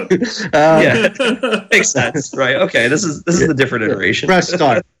 Yeah. Makes sense, right? Okay, this is a different iteration. Fresh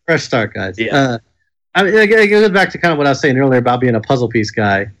start, guys. Yeah. I mean, it goes back to kind of what I was saying earlier about being a puzzle piece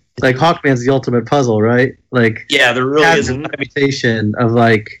guy. Like, Hawkman's the ultimate puzzle, right? Like, there really is a reputation of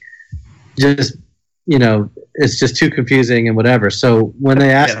like, just, you know, it's just too confusing and whatever. So when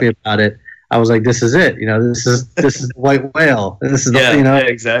they asked me about it, I was like, this is it. You know, this is the white whale. This is the, you know,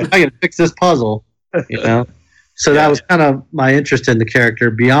 exactly. I can fix this puzzle. You know, so that was kind of my interest in the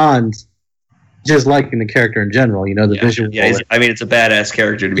character beyond just liking the character in general. You know, the visual. Yeah, I mean, it's a badass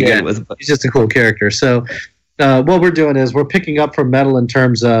character to begin with. But. He's just a cool character. So what we're doing is we're picking up from Metal in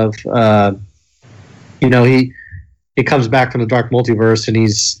terms of, you know, he comes back from the Dark Multiverse and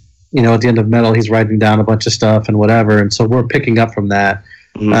he's, you know, at the end of Metal, he's writing down a bunch of stuff and whatever. And so we're picking up from that.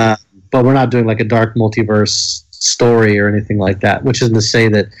 But we're not doing like a Dark Multiverse story or anything like that, which isn't to say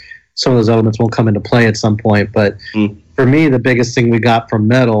that some of those elements won't come into play at some point. But for me, the biggest thing we got from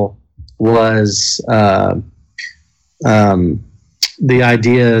Metal was the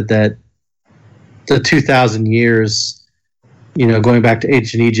idea that the 2,000 years going back to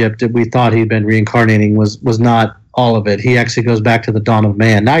ancient Egypt, that we thought he'd been reincarnating was not all of it. He actually goes back to the dawn of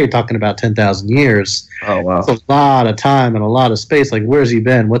man. Now you're talking about 10,000 years. Oh, wow. It's a lot of time and a lot of space. Like, where's he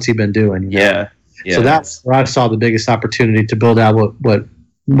been? What's he been doing? Yeah. So that's where I saw the biggest opportunity to build out what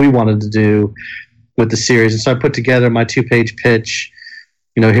we wanted to do with the series. And so I put together my 2-page pitch.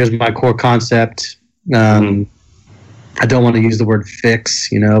 Here's my core concept. I don't want to use the word fix,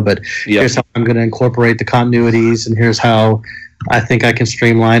 but here's how I'm going to incorporate the continuities, and here's how I think I can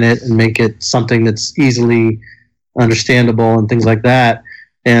streamline it and make it something that's easily understandable and things like that.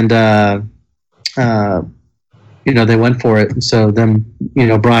 And, they went for it. And so then,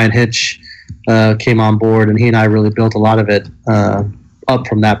 Bryan Hitch came on board, and he and I really built a lot of it up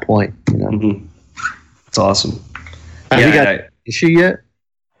from that point. It's awesome. Have you got an issue yet?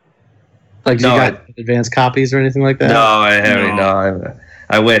 Like, do you got advanced copies or anything like that? No, I haven't. No,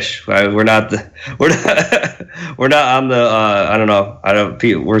 I wish. We're not on the. I don't know.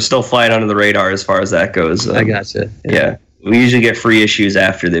 We're still flying under the radar as far as that goes. I gotcha. Yeah. We usually get free issues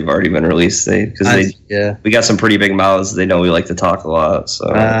after they've already been released. We got some pretty big mouths. They know we like to talk a lot. So,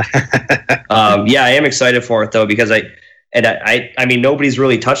 I am excited for it though, because I mean, nobody's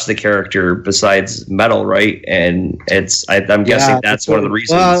really touched the character besides Metal, right? And I'm guessing that's one of the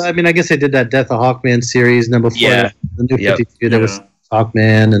reasons. Well, I mean, I guess they did that Death of Hawkman series, and then before the New 52, there was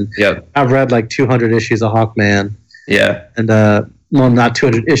Hawkman, and I've read like 200 issues of Hawkman. Yeah. And, not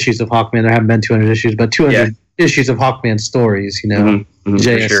 200 issues of Hawkman. There haven't been 200 issues, but 200 issues of Hawkman stories,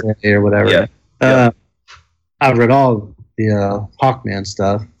 JSA or whatever. I've read all the Hawkman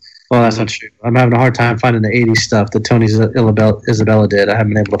stuff. Well, that's not true. I'm having a hard time finding the 80s stuff that Tony Isabella did. I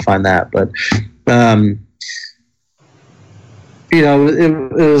haven't been able to find that. But,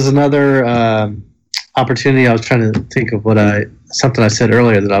 it was another opportunity. I was trying to think of something I said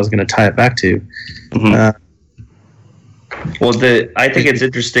earlier that I was going to tie it back to. I think it's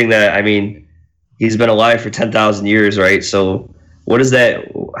interesting that, I mean, he's been alive for 10,000 years, right? So how does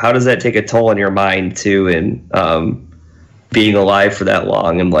that take a toll on your mind too? And, being alive for that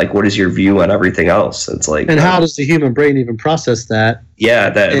long, and like, what is your view on everything else? It's like, and how does the human brain even process that? Yeah,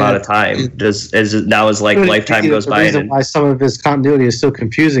 that amount of time. As lifetime goes by. The reason why some of his continuity is so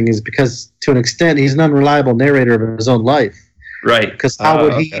confusing is because, to an extent, he's an unreliable narrator of his own life. Right. Because how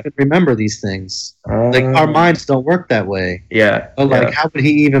would he even remember these things? Like, our minds don't work that way. Yeah. So, how would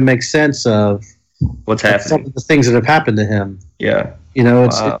he even make sense of what's happening? Some of the things that have happened to him. Yeah.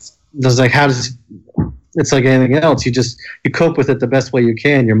 It's like, how does? It's like anything else. You cope with it the best way you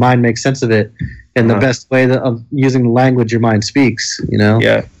can. Your mind makes sense of it in the best way of using the language your mind speaks.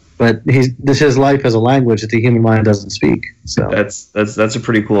 Yeah. But his life as a language that the human mind doesn't speak. So that's a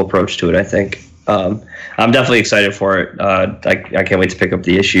pretty cool approach to it, I think. I'm definitely excited for it. I can't wait to pick up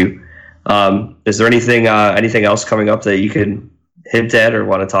the issue. Is there anything else coming up that you can hint at or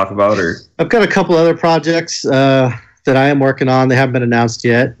want to talk about? Or I've got a couple other projects that I am working on. They haven't been announced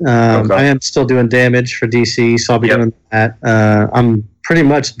yet. I am still doing Damage for DC, so I'll be doing that. I'm pretty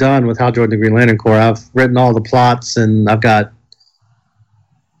much done with Hal Jordan the Green Lantern Corps. I've written all the plots, and I've got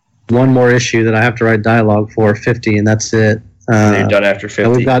one more issue that I have to write dialogue for, 50, and that's it. You're done after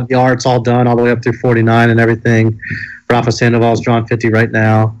 50. We've got the arts all done all the way up through 49 and everything. Rafa Sandoval's drawn 50 right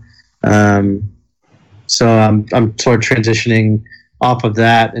now. So I'm sort of transitioning off of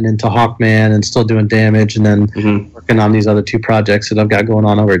that and into Hawkman, and still doing Damage, and then working on these other two projects that I've got going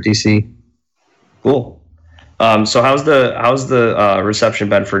on over at DC. Cool. So how's the reception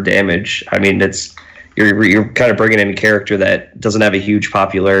been for Damage? I mean, you're kind of bringing in a character that doesn't have a huge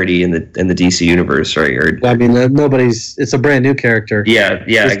popularity in the DC universe, right? I mean, it's a brand new character. Yeah,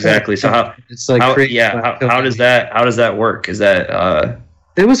 exactly. So how does that work? Is that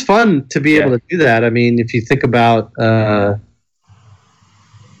it was fun to be able to do that. I mean, if you think about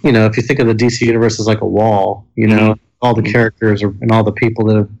if you think of the DC universe as like a wall, all the characters and all the people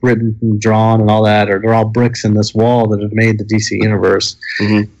that have written and drawn and all that, they're all bricks in this wall that have made the DC universe.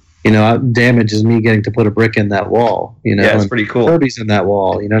 Damage is me getting to put a brick in that wall. It's pretty cool. Kirby's in that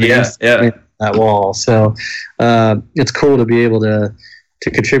wall. That wall. So it's cool to be able to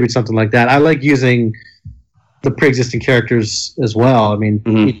contribute something like that. I like using the pre-existing characters as well. I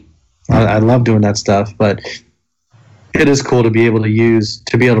mean, I love doing that stuff, but it is cool to be able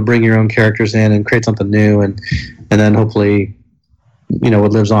to bring your own characters in and create something new, and then hopefully,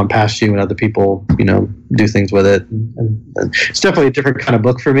 what lives on past you and other people, do things with it. And it's definitely a different kind of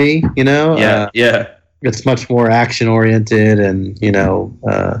book for me, It's much more action oriented and,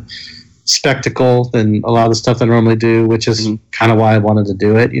 spectacle than a lot of the stuff I normally do, which is kind of why I wanted to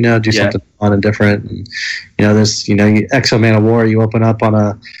do it, do something fun and different. And, there's, Exo Man of War, you open up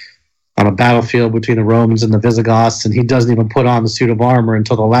on on a battlefield between the Romans and the Visigoths, and he doesn't even put on the suit of armor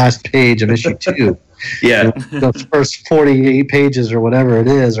until the last page of issue 2. Yeah. The first 48 pages or whatever it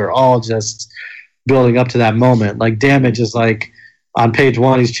is are all just building up to that moment. Like Damage is like on page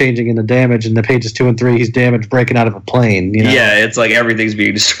 1 he's changing into Damage, and the pages 2 and 3 he's Damage breaking out of a plane. You know? Yeah, it's like everything's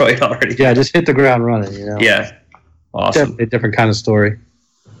being destroyed already. Yeah, just hit the ground running. You know? Yeah, awesome. Definitely a different kind of story.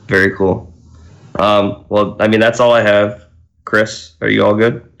 Very cool. Well, I mean, that's all I have. Chris, are you all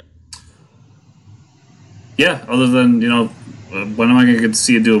good? Yeah, other than, when am I going to get to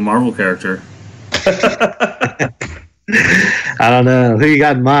see you do a Marvel character? I don't know. Who you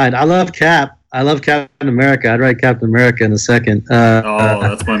got in mind? I love Cap. I love Captain America. I'd write Captain America in a second.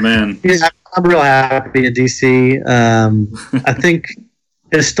 That's my man. Yeah, I'm real happy at DC. I think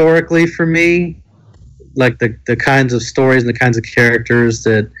historically for me, like the kinds of stories and the kinds of characters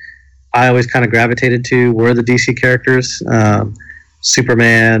that I always kind of gravitated to were the DC characters.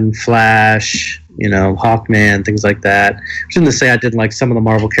 Superman, Flash, Hawkman, things like that. I shouldn't say I didn't like some of the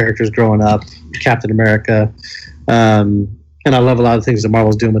Marvel characters growing up, Captain America. And I love a lot of things that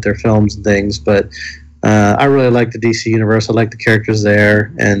Marvel's doing with their films and things, but I really like the DC universe. I like the characters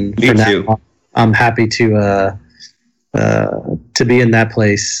there, and Me too. Now, I'm happy to be in that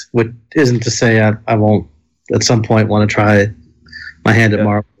place. Which isn't to say I won't at some point want to try my hand at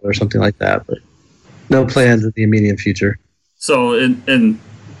Marvel or something like that, but no plans in the immediate future. So, and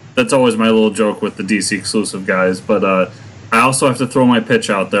that's always my little joke with the DC exclusive guys, but I also have to throw my pitch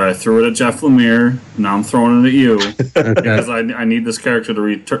out there. I threw it at Jeff Lemire. Now I'm throwing it at you because I need this character to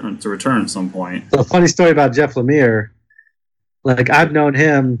return at some point. So, a funny story about Jeff Lemire. Like, I've known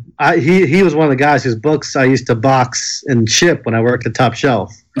him. He was one of the guys whose books I used to box and ship when I worked at Top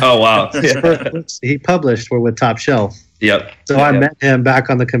Shelf. Oh, wow. His first books he published were with Top Shelf. Yep. So I met him back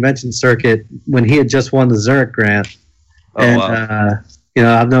on the convention circuit when he had just won the Zurich grant. Oh, and, wow.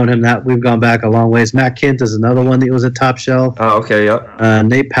 I've known him that we've gone back a long ways. Matt Kint is another one that was at Top Shelf. Oh, okay, yep.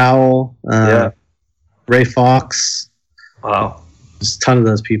 Nate Powell, Ray Fox. Wow. Just a ton of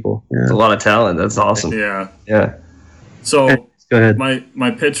those people. Yeah. It's a lot of talent. That's awesome. Yeah. Yeah. So, go ahead.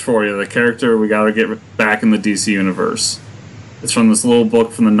 My pitch for you, the character we got to get back in the DC universe. It's from this little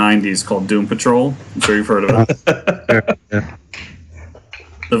book from the 90s called Doom Patrol. I'm sure you've heard of it. Yeah.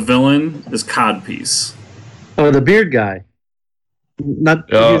 The villain is Codpiece. Oh, the beard guy.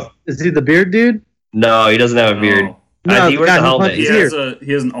 Is he the beard dude? No, he doesn't have a beard. No, he wears a helmet. He has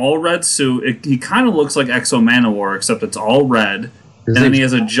an all red suit. He kind of looks like Exo Manowar, except it's all red. And then he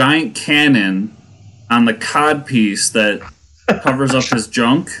has a giant cannon on the codpiece that covers up his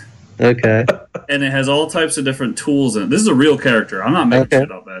junk. Okay. And it has all types of different tools in it. This is a real character. I'm not making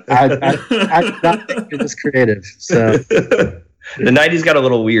shit up, man. I did not think it was creative. So the 90s got a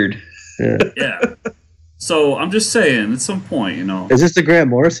little weird. Yeah. So I'm just saying, at some point, Is this the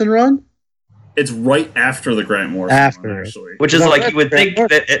Grant Morrison run? It's right after the Grant Morrison run, actually. Which is like, you would think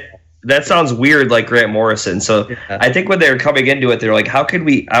that sounds weird, like Grant Morrison. So I think when they were coming into it, they're like, how could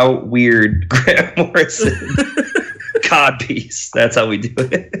we out-weird Grant Morrison? Codpiece. That's how we do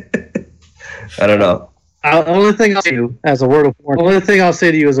it. I don't know. The only thing I'll say to you as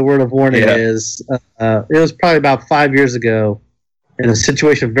a word of warning is it was probably about 5 years ago in a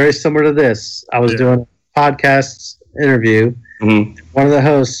situation very similar to this. I was doing a podcast interview. Mm-hmm. One of the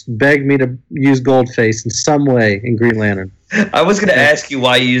hosts begged me to use Goldface in some way in Green Lantern. I was going to ask you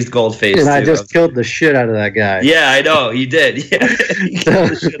why you used Goldface. And I just killed the shit out of that guy. Yeah, I know. You did.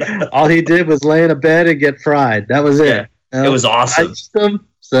 Yeah. All he did was lay in a bed and get fried. That was it. It was awesome.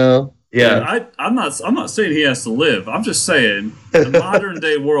 I'm not saying he has to live. I'm just saying the modern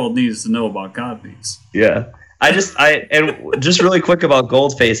day world needs to know about Codpiece. Yeah. And just really quick about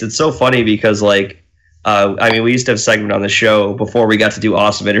Goldface, it's so funny because we used to have a segment on the show before we got to do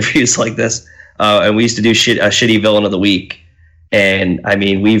awesome interviews like this, and we used to do a shitty villain of the week. And I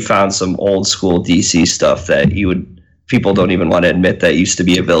mean, we found some old school DC stuff that people don't even want to admit that used to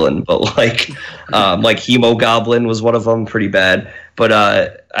be a villain, but like Hemogoblin was one of them, pretty bad. But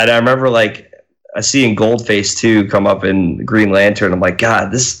and I remember seeing Goldface too come up in Green Lantern. I'm like,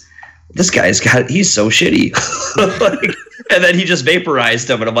 God, this he's so shitty. And then he just vaporized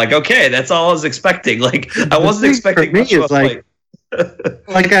him, and I'm like, okay, that's all I was expecting. I wasn't expecting much of a fight.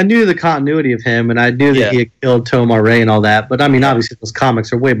 I knew the continuity of him, and I knew that he had killed Tomar Ray and all that. But I mean, obviously, those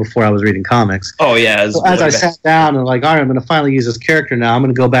comics are way before I was reading comics. Oh yeah. So as I sat down and all right, I'm going to finally use this character now. I'm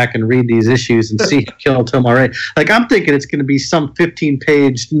going to go back and read these issues and see him kill Tomar Ray. I'm thinking it's going to be some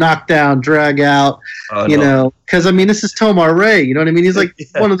 15-page knockdown, drag out. Because I mean, this is Tomar Ray. You know what I mean? He's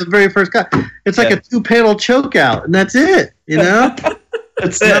one of the very first guys. It's like a 2-panel choke out, and that's it.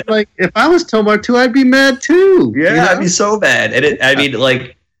 It's if I was Tomar too, I'd be mad too. Yeah, I'd be so mad. And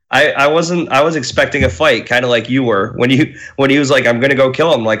I was expecting a fight, kind of like you were when he was like, I'm gonna go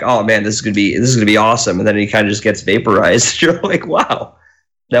kill him. Like, oh man, this is gonna be awesome. And then he kind of just gets vaporized. You're like, wow,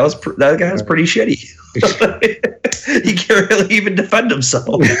 that guy was pretty shitty. He can't really even defend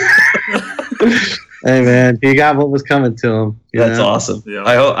himself. Hey man, he got what was coming to him. That's awesome. Yeah.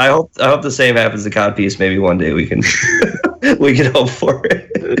 I hope the same happens to Codpiece. Maybe one day we can we can hope for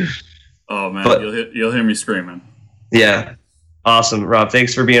it. Oh man, but, you'll hear me screaming. Yeah. Awesome, Rob.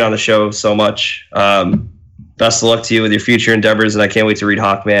 Thanks for being on the show so much. Best of luck to you with your future endeavors, and I can't wait to read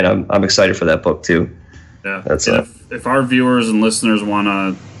Hawkman. I'm excited for that book too. Yeah, that's it. If our viewers and listeners want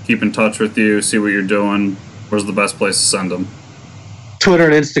to keep in touch with you, see what you're doing, where's the best place to send them? Twitter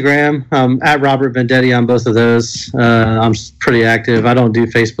and Instagram. At Robert Vendetti on both of those. I'm pretty active. I don't do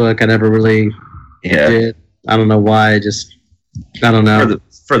Facebook. I never really did. I don't know why. I don't know.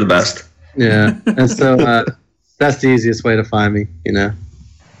 For the best. Yeah, and so. That's the easiest way to find me,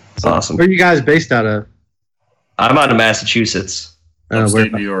 It's awesome. Where are you guys based out of? I'm out of Massachusetts.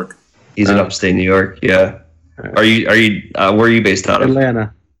 Upstate New York. He's in upstate New York, yeah. Right. Are you where are you based out of?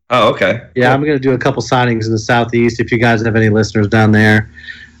 Atlanta. Oh, okay. Yeah, cool. I'm going to do a couple signings in the Southeast. If you guys have any listeners down there,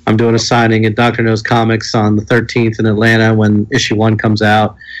 I'm doing a signing at Dr. Knows Comics on the 13th in Atlanta when issue 1 comes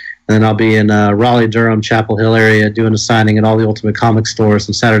out. And then I'll be in Raleigh, Durham, Chapel Hill area doing a signing at all the Ultimate Comics stores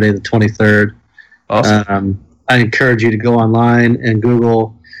on Saturday the 23rd. Awesome. I encourage you to go online and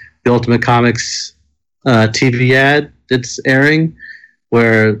Google the Ultimate Comics TV ad that's airing,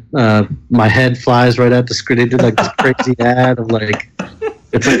 where my head flies right at the screen. They did like this crazy ad of like,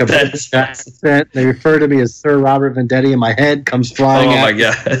 it's like a British accent. They refer to me as Sir Robert Vendetti, and my head comes flying. Oh my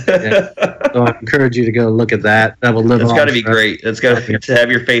god! Yeah. So I encourage you to go look at that. That will live. It's got to be great. It's got to have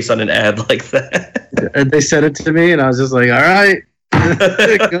your face on an ad like that. And they sent it to me, and I was just like, all right.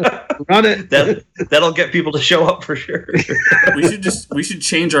 Run it. That'll get people to show up for sure. we should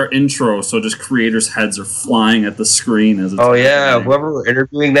change our intro so just creators' heads are flying at the screen as it's happening. Whoever we're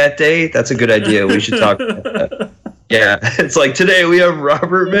interviewing that day, that's a good idea. We should talk about that. Yeah, it's like today we have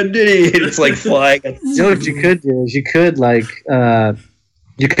Robert Venditti. It's like flying. You know what you could do is you could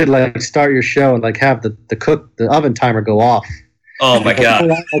start your show and like have the oven timer go off. Oh my god!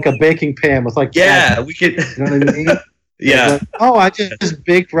 Like a baking pan with like we could. You know what I mean? Yeah. Like, I just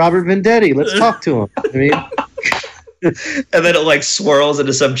baked Robert Vendetti. Let's talk to him. I mean, and then it like swirls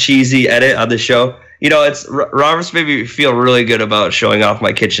into some cheesy edit on the show. It's Robert's made me feel really good about showing off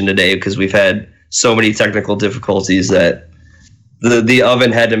my kitchen today because we've had so many technical difficulties that the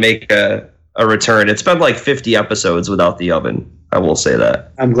oven had to make a return. It's been like 50 episodes without the oven. I will say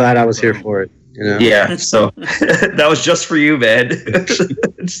that. I'm glad I was here for it. Yeah, so that was just for you, man.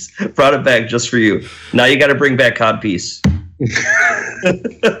 Just brought it back just for you. Now you got to bring back Codpiece.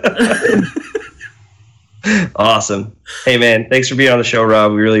 Awesome. Hey, man, thanks for being on the show,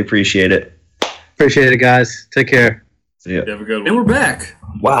 Rob. We really appreciate it. Appreciate it, guys. Take care. See ya. You have a good one. And we're back.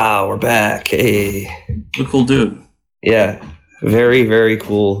 Wow, we're back. Hey. What a cool dude. Yeah, very, very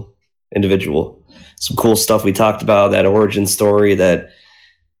cool individual. Some cool stuff we talked about, that origin story, that,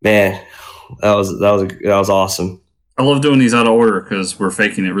 man... That was awesome. I love doing these out of order because we're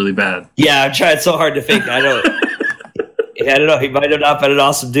faking it really bad. Yeah, I'm trying so hard to fake it. I don't know. He might have not been an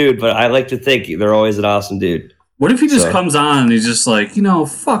awesome dude, but I like to think they're always an awesome dude. What if he just comes on and he's just like,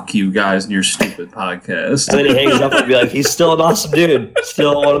 fuck you guys and your stupid podcast. And then he hangs up and be like, he's still an awesome dude.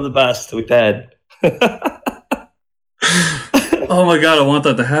 Still one of the best we've had. Oh my god, I want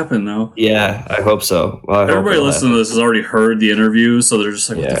that to happen though. Yeah, I hope so. Well, everybody listening to this has already heard the interview, so they're just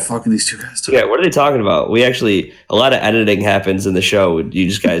like, what the fuck are these two guys doing? Yeah, what are they talking about? A lot of editing happens in the show.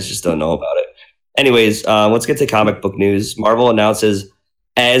 You guys just don't know about it. Anyways, let's get to comic book news. Marvel announces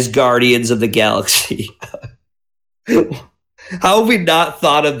As Guardians of the Galaxy. How have we not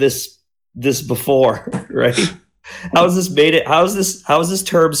thought of this before, right? How has this made it? How has this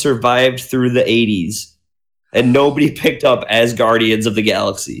term survived through the 80s? And nobody picked up As Guardians of the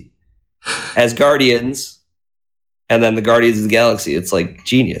Galaxy. As Guardians, and then the Guardians of the Galaxy. It's like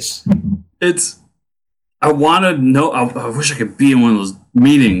genius. I want to know. I wish I could be in one of those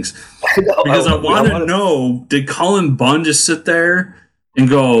meetings. Because I want to know, did Cullen Bunn just sit there and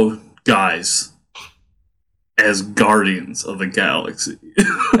go, guys, As Guardians of the Galaxy?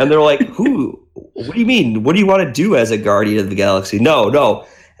 And they're like, who? What do you mean? What do you want to do as a Guardian of the Galaxy? No.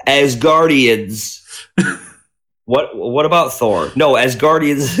 As Guardians. What about Thor? No, as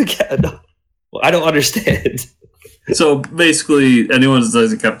Guardians. No, I don't understand. So basically, anyone that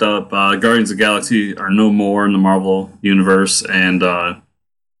hasn't kept up, Guardians of the Galaxy are no more in the Marvel universe, and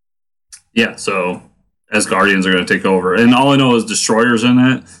so As Guardians are going to take over. And all I know is Destroyer's in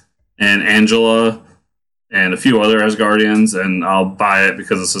it, and Angela, and a few other Asgardians, and I'll buy it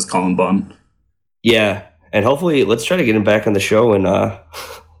because it says Cullen Bunn. Yeah, and hopefully, let's try to get him back on the show, and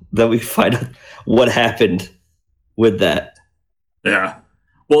then we find out what happened with that. Yeah.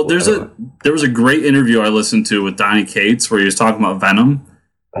 Well, there was a great interview I listened to with Donny Cates where he was talking about Venom,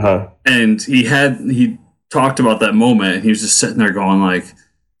 and he talked about that moment, and he was just sitting there going like,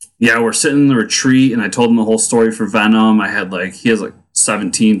 "Yeah, we're sitting in the retreat, and I told him the whole story for Venom. He has like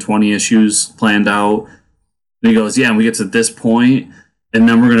 17, 20 issues planned out." And he goes, "Yeah, and we get to this point, and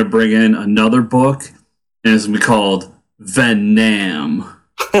then we're going to bring in another book, and it's going to be called Venom."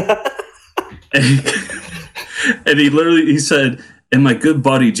 and he said, and my good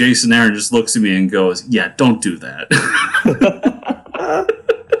buddy Jason Aaron just looks at me and goes, "Yeah, don't do that."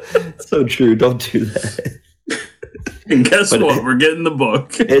 So true, don't do that. And guess what? We're getting the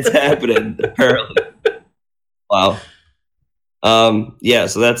book. It's happening, apparently. Wow. Yeah,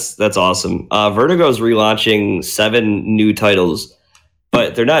 so that's awesome. Vertigo's relaunching 7 new titles,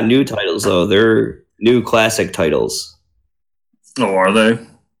 but they're not new titles though. They're new classic titles. Oh, are they?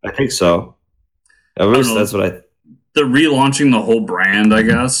 I think so. At least that's what They're relaunching the whole brand, I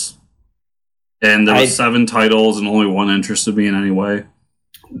guess. And there were 7 titles, and only one interested me in any way.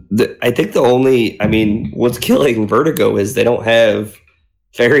 I think what's killing Vertigo is they don't have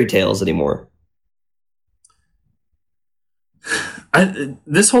fairy tales anymore.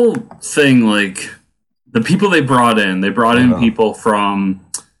 This whole thing, like, the people they brought in people from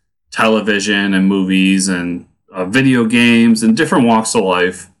television and movies and video games and different walks of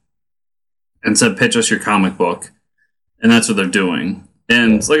life and said, pitch us your comic book. And that's what they're doing.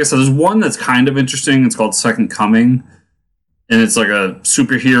 And like I said, there's one that's kind of interesting. It's called Second Coming. And it's like a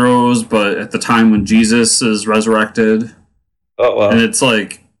superheroes, but at the time when Jesus is resurrected. Oh, wow. And it's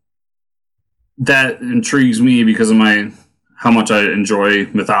like, that intrigues me because of how much I enjoy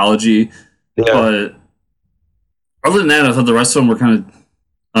mythology. Yeah. But other than that, I thought the rest of them were kind of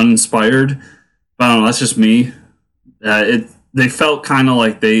uninspired. But I don't know, that's just me. They felt kind of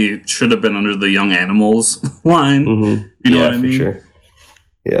like they should have been under the Young Animals line. Mm-hmm. You know what I mean? For sure.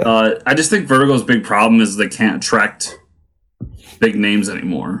 Yeah. I just think Vertigo's big problem is they can't attract big names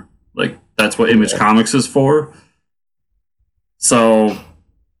anymore. Like, that's what Image Comics is for. So,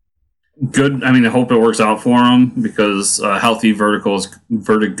 good. I mean, I hope it works out for them because healthy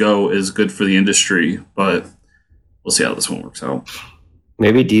Vertigo is good for the industry. But we'll see how this one works out.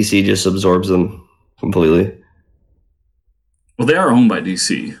 Maybe DC just absorbs them completely. Well, they are owned by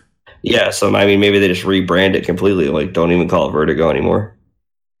DC. Yeah, so I mean, maybe they just rebrand it completely. Like, don't even call it Vertigo anymore.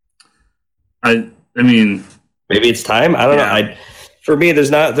 I mean, maybe it's time. I don't know. For me, there's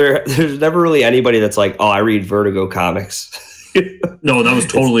never really anybody that's like, oh, I read Vertigo comics. No, that was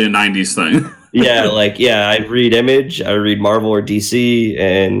totally a '90s thing. I read Image, I read Marvel or DC,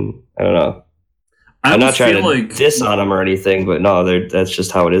 and I don't know. I'm not trying to diss on them or anything, but no, that's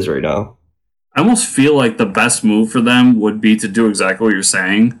just how it is right now. I almost feel like the best move for them would be to do exactly what you're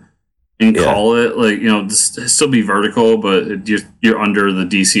saying and call it, like, you know, still be Vertical, but you're under the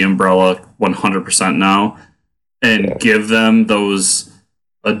DC umbrella 100% now, and give them those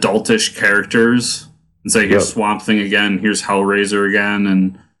adultish characters and say, here's Swamp Thing again, here's Hellraiser again,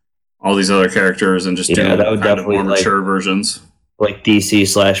 and all these other characters, and just do that would kind of more mature versions. Like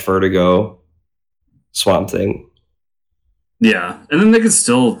DC/Vertigo Swamp Thing. Yeah, and then they could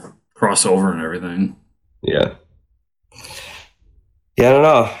still cross over and everything. Yeah, I don't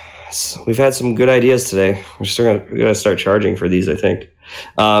know. We've had some good ideas today. We're gonna start charging for these, I think.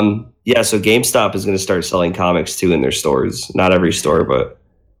 So GameStop is gonna start selling comics too in their stores. Not every store,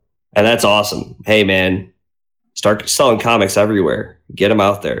 and that's awesome. Hey man, start selling comics everywhere. Get them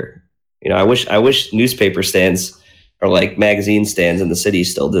out there. You know, I wish newspaper stands or like magazine stands in the city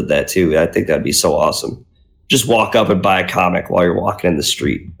still did that too. I think that'd be so awesome. Just walk up and buy a comic while you're walking in the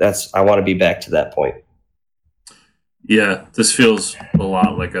street. I want to be back to that point. Yeah, this feels a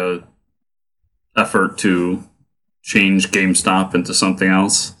lot like a effort to change GameStop into something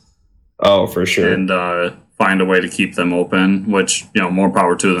else. Oh, for sure. And find a way to keep them open, which, you know, more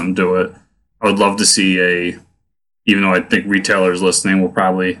power to them, do it. I would love to see even though I think retailers listening will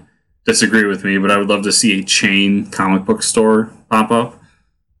probably disagree with me, but I would love to see a chain comic book store pop up.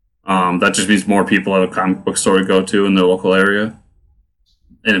 That just means more people have a comic book store to go to in their local area.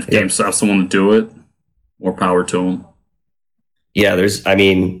 And if GameStop's the one to do it, more power to them. Yeah,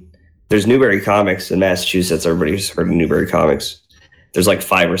 there's Newbury Comics in Massachusetts. Everybody's heard of Newbury Comics. There's like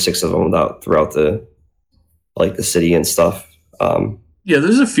 5 or 6 of them throughout the city and stuff. Yeah,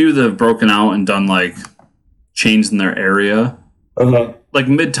 there's a few that have broken out and done like chains in their area. Uh-huh. Like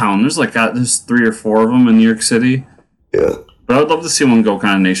Midtown, there's 3 or 4 of them in New York City. Yeah. But I would love to see one go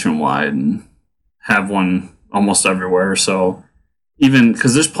kind of nationwide and have one almost everywhere. So even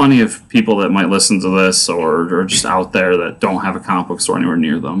because there's plenty of people that might listen to this or just out there that don't have a comic book store anywhere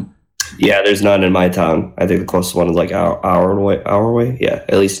near them. Yeah, there's none in my town. I think the closest one is like hour away. Yeah,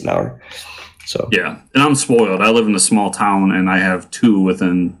 at least an hour. So yeah, and I'm spoiled. I live in a small town, and I have 2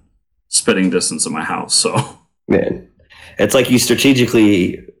 within spitting distance of my house. So man, it's like you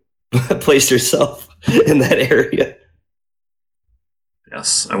strategically placed yourself in that area.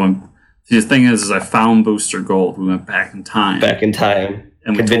 Yes, I went. The thing is I found Booster Gold. We went back in time.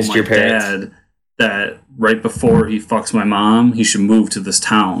 And convinced your parents dad that right before he fucks my mom, he should move to this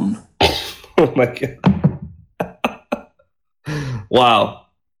town. Oh my god! Wow,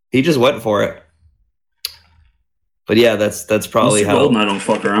 he just went for it. But yeah, that's probably Booster how. Gold and I don't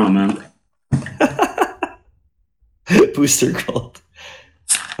fuck around, man. Booster Gold.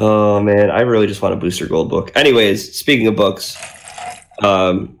 Oh man, I really just want a Booster Gold book. Anyways, speaking of books,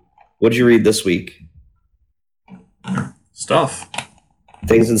 what did you read this week? Stuff.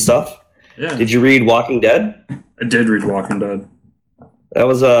 Things and stuff. Yeah. Did you read Walking Dead? I did read Walking Dead. That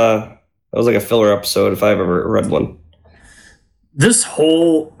was like a filler episode if I've ever read one. This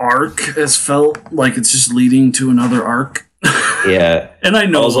whole arc has felt like it's just leading to another arc. Yeah. And I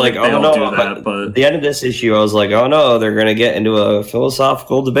know I was like, they oh all no, do that, but at the end of this issue, I was like, oh no, they're gonna get into a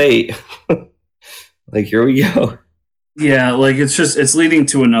philosophical debate. Like, here we go. yeah, like it's leading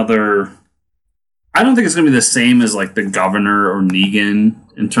to another. I don't think it's gonna be the same as like the Governor or Negan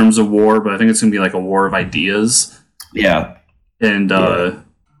in terms of war, but I think it's gonna be like a war of ideas. Yeah. And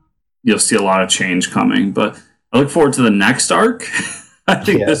you'll see a lot of change coming. But I look forward to the next arc. I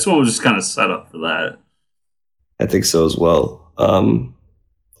think this one was just kind of set up for that. I think so as well.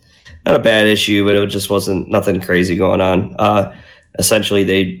 Not a bad issue, but it just wasn't nothing crazy going on. Essentially,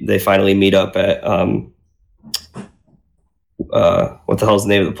 they finally meet up at what the hell's the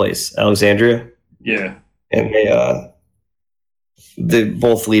name of the place? Alexandria. Yeah, and the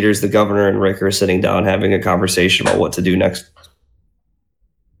both leaders, the governor and Rick, are sitting down having a conversation about what to do next.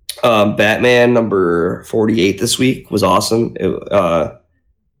 Batman number 48 this week was awesome.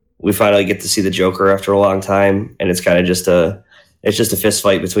 We finally get to see the Joker after a long time, and it's kind of just a fist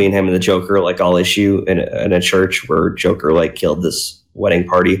fight between him and the Joker, like all issue in a church where Joker like killed this wedding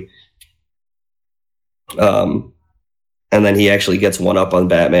party. And then he actually gets one up on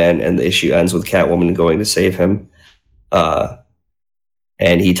Batman, and the issue ends with Catwoman going to save him.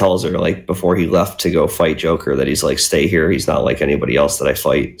 And he tells her, like, before he left to go fight Joker, that he's like, stay here. He's not like anybody else that I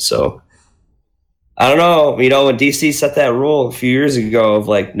fight. So I don't know. You know, when DC set that rule a few years ago of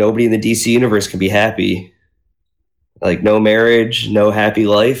like nobody in the DC universe can be happy, like no marriage, no happy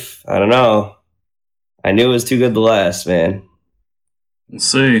life. I don't know. I knew it was too good to last, man. We'll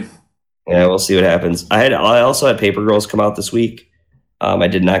see. Yeah, we'll see what happens. I also had Paper Girls come out this week. I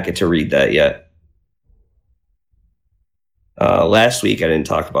did not get to read that yet. Last week I didn't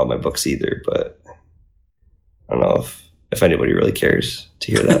talk about my books either, but I don't know if anybody really cares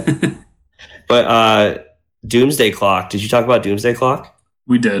to hear that. But Doomsday Clock. Did you talk about Doomsday Clock?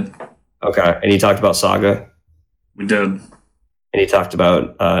 We did. Okay, and you talked about Saga. We did. And you talked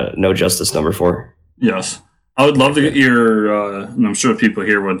about No Justice number 4. Yes. I would love to get your, and I'm sure people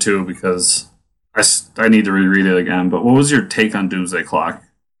here would too, because I need to reread it again, but what was your take on Doomsday Clock?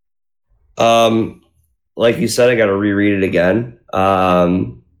 Like you said, I got to reread it again.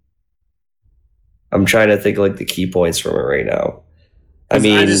 I'm trying to think like the key points from it right now.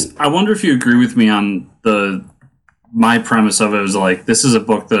 I wonder if you agree with me on my premise of it was like, this is a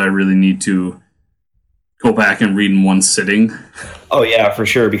book that I really need to go back and read in one sitting. Oh yeah, for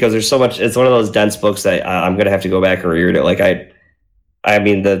sure. Because there's so much. It's one of those dense books that I'm gonna have to go back and reread it. Like I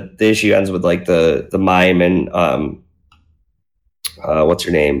mean, the issue ends with like the mime and what's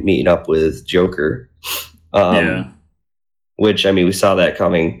her name meeting up with Joker. Yeah. Which I mean, we saw that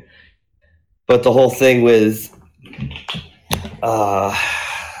coming. But the whole thing with the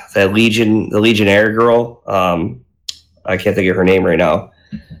Legionnaire girl, I can't think of her name right now.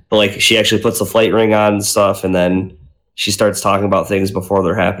 But like she actually puts the flight ring on and stuff, and then she starts talking about things before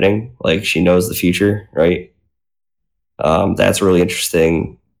they're happening. Like she knows the future, right? That's really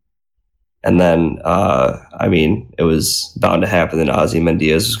interesting. And then, I mean, it was bound to happen that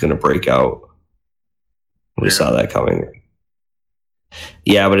Ozymandias was going to break out. We saw that coming.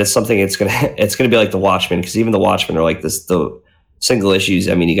 Yeah, but it's something. It's gonna be like the Watchmen, because even the Watchmen are like this. The single issues.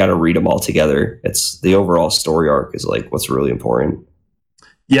 I mean, you got to read them all together. It's the overall story arc is like what's really important.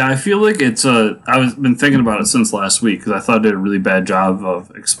 Yeah, I feel like it's I've been thinking about it since last week because I thought I did a really bad job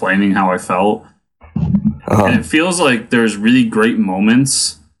of explaining how I felt. And it feels like there's really great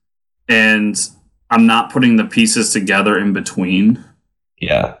moments, and I'm not putting the pieces together in between.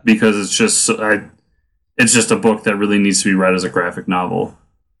 Yeah, because it's just it's just a book that really needs to be read as a graphic novel.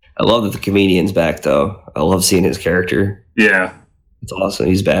 I love that the comedian's back, though. I love seeing his character. Yeah. It's awesome.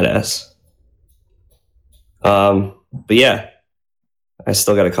 He's badass. But yeah, I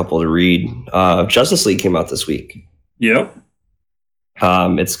still got a couple to read. Justice League came out this week. Yep.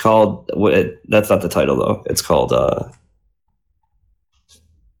 It's called... that's not the title, though. It's called...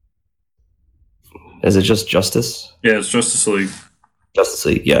 is it just Justice? Yeah, it's Justice League. Justice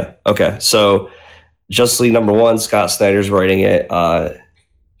League, yeah. Okay, so Justice League #1, Scott Snyder's writing it.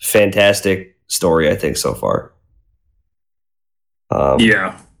 Fantastic story, I think, so far.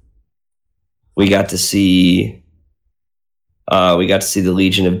 Yeah. We got to see the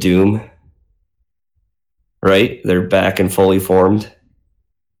Legion of Doom. Right? They're back and fully formed.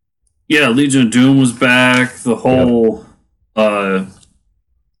 Yeah, Legion of Doom was back. The whole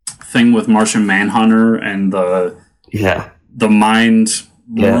thing with Martian Manhunter and the mind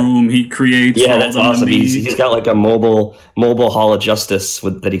room he creates. Yeah, that's awesome. He's got like a mobile Hall of Justice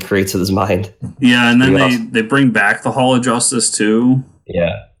that he creates with his mind. Yeah, and then they bring back the Hall of Justice too.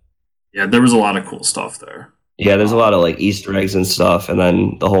 Yeah. Yeah, there was a lot of cool stuff there. Yeah, there's a lot of like Easter eggs and stuff, and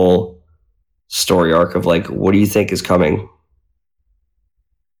then the whole story arc of like, what do you think is coming?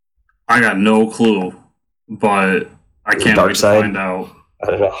 I got no clue, but I can't wait to find out.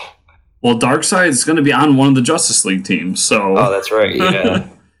 I don't know. Well, Darkseid is going to be on one of the Justice League teams, so... Oh, that's right, yeah.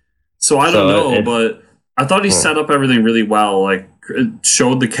 So I don't know, but I thought he set up everything really well. Like,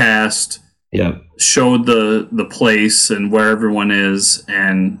 showed the cast, showed the place and where everyone is,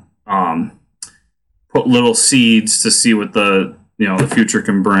 and put little seeds to see what the future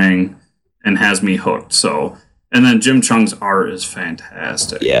can bring, and has me hooked. So, and then Jim Chung's art is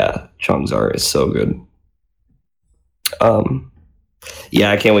fantastic. Yeah, Chung's art is so good. Yeah,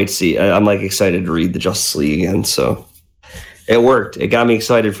 I can't wait to see. I'm like excited to read the Justice League again. So it worked. It got me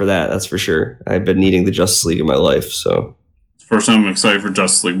excited for that. That's for sure. I've been needing the Justice League in my life. So first time I'm excited for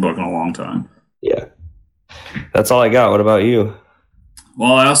Justice League book in a long time. Yeah, that's all I got. What about you?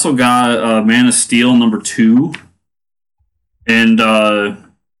 Well, I also got Man of Steel #2, and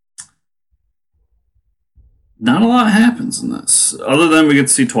not a lot happens in this, other than we get to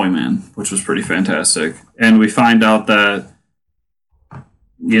see Toyman, which was pretty fantastic, and we find out that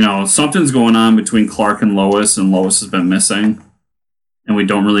something's going on between Clark and Lois has been missing, and we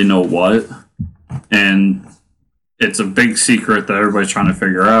don't really know what, and it's a big secret that everybody's trying to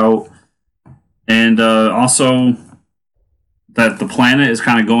figure out, and also that the planet is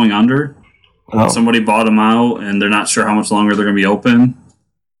kind of going under. Oh. Somebody bought them out, and they're not sure how much longer they're going to be open,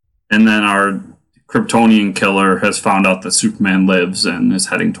 and then our Kryptonian killer has found out that Superman lives and is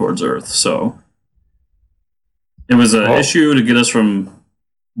heading towards Earth, so it was an issue to get us from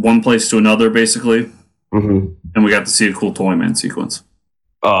one place to another, basically. Mm-hmm. And we got to see a cool Toyman sequence.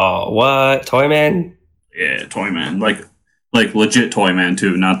 Oh, what? Toyman? Yeah, Toyman. Like legit Toyman,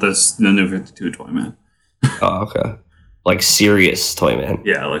 too, not the New 52 Toyman. Oh, okay. Like serious Toyman.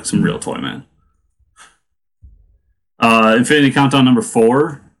 Yeah, like some real Toyman. Infinity Countdown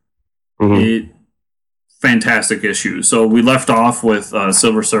 #4. Mm-hmm. Fantastic issue. So we left off with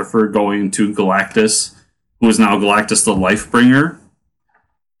Silver Surfer going to Galactus, who is now Galactus the Lifebringer,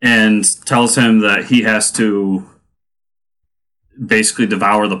 and tells him that he has to basically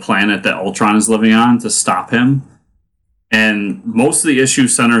devour the planet that Ultron is living on to stop him. And most of the issue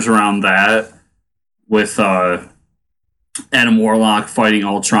centers around that, with Adam Warlock fighting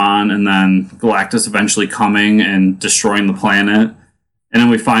Ultron, and then Galactus eventually coming and destroying the planet. And then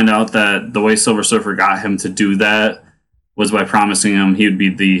we find out that the way Silver Surfer got him to do that was by promising him he would be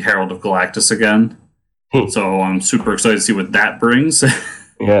the Herald of Galactus again. So I'm super excited to see what that brings.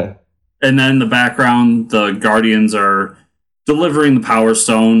 Yeah. And then in the background, the Guardians are delivering the Power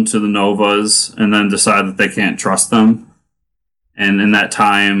Stone to the Novas, and then decide that they can't trust them. And in that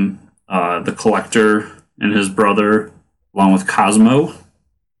time, the Collector and his brother, along with Cosmo,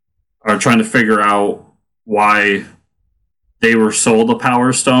 are trying to figure out why they were sold a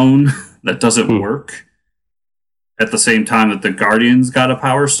Power Stone that doesn't work at the same time that the Guardians got a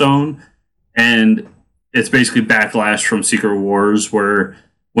Power Stone. And it's basically backlash from Secret Wars, where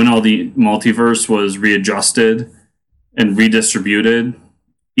when all the multiverse was readjusted and redistributed,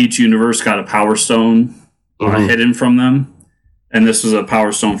 each universe got a Power Stone hidden from them. And this was a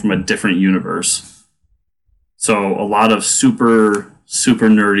Power Stone from a different universe. So a lot of super, super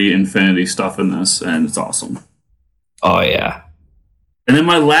nerdy Infinity stuff in this, and it's awesome. Oh, yeah. And then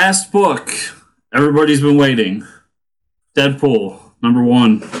my last book, everybody's been waiting. Deadpool,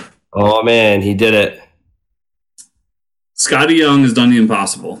 #1. Oh, man, he did it. Scotty Young has done the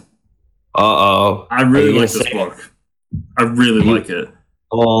impossible. Uh-oh. I really like this book. I really like it.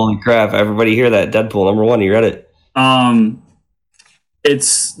 Holy crap! Everybody hear that? Deadpool #1. You read it?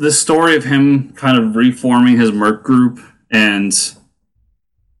 It's the story of him kind of reforming his Merc group and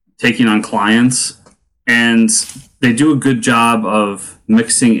taking on clients, and they do a good job of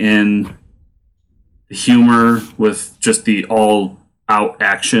mixing in the humor with just the all-out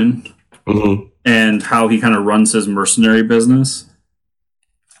action, and how he kind of runs his mercenary business.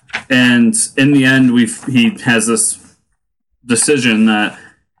 And in the end, he has this decision that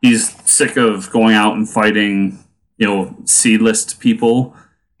he's sick of going out and fighting, C-list people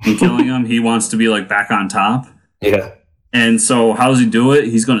and killing them. He wants to be like back on top. Yeah. And so how does he do it?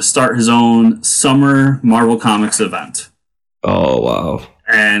 He's going to start his own summer Marvel Comics event. Oh, wow.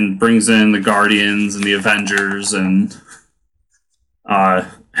 And brings in the Guardians and the Avengers and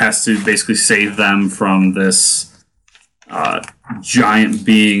has to basically save them from this giant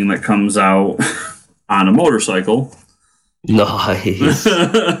being that comes out on a motorcycle. Nice.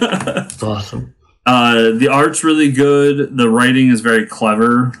 Awesome. The art's really good. The writing is very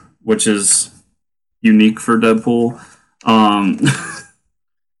clever, which is unique for Deadpool.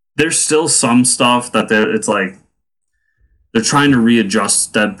 There's still some stuff that it's like they're trying to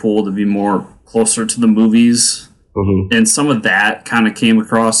readjust Deadpool to be more closer to the movies, and some of that kind of came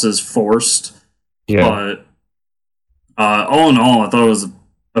across as forced. Yeah. But all in all, I thought it was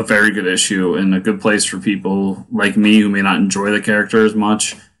a very good issue and a good place for people like me who may not enjoy the character as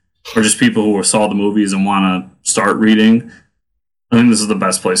much, or just people who saw the movies and want to start reading. I think this is the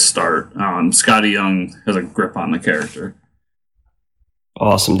best place to start. Scotty Young has a grip on the character.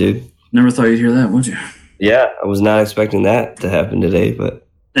 Awesome, dude. Never thought you'd hear that, would you? Yeah, I was not expecting that to happen today, but...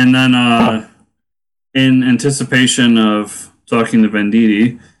 And then, in anticipation of talking to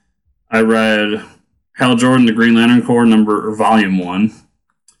Venditti, I read Hal Jordan, The Green Lantern Corps, Volume 1,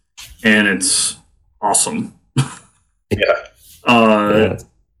 and it's awesome. Yeah.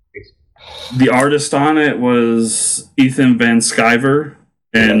 The artist on it was Ethan Van Sciver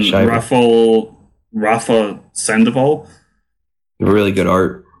and Rafa Sandoval. Really good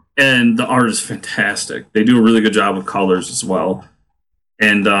art. And the art is fantastic. They do a really good job with colors as well.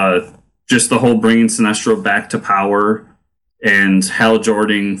 And just the whole bringing Sinestro back to power and Hal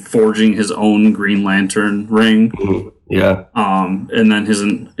Jordan forging his own Green Lantern ring. Yeah. And then his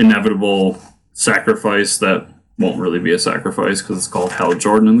inevitable sacrifice that won't really be a sacrifice because it's called Hal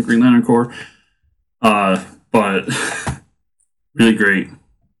Jordan in the Green Lantern Corps. But really great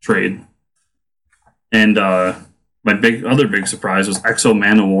trade. And my other big surprise was Exo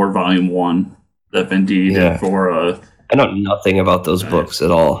Manowar Volume 1 that Venditti did for... I know nothing about those books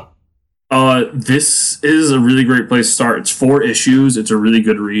at all. This is a really great place to start. It's 4 issues. It's a really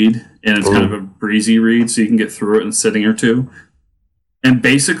good read, and it's kind of a breezy read, so you can get through it in a sitting or two. And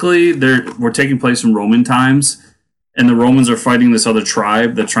basically, we're taking place in Roman times, and the Romans are fighting this other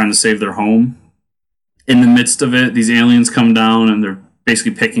tribe that's trying to save their home. In the midst of it, these aliens come down, and they're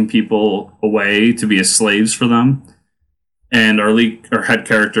basically picking people away to be as slaves for them. And our head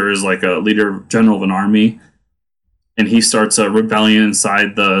character is like a leader, general of an army, and he starts a rebellion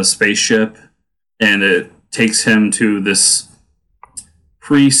inside the spaceship, and it takes him to this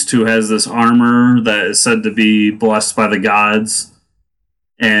priest who has this armor that is said to be blessed by the gods.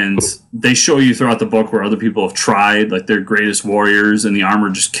 And they show you throughout the book where other people have tried, like their greatest warriors, and the armor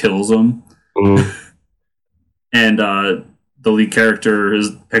just kills them. And the lead character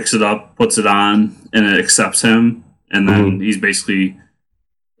picks it up, puts it on, and it accepts him. And then he's basically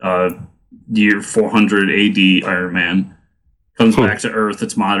year 400 AD Iron Man. Comes back to Earth,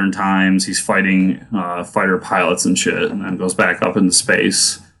 it's modern times. He's fighting fighter pilots and shit, and then goes back up into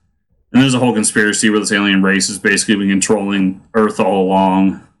space. And there's a whole conspiracy where this alien race has basically been controlling Earth all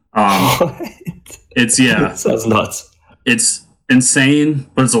along. It's, That sounds nuts. It's insane,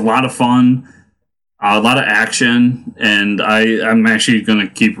 but it's a lot of fun. A lot of action, and I'm actually going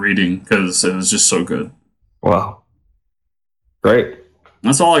to keep reading because it was just so good. Wow. Great.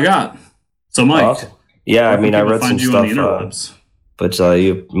 That's all I got. So, Mike. Awesome. Yeah, I mean, I read some stuff, but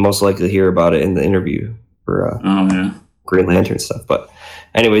you most likely hear about it in the interview for Green Lantern stuff. But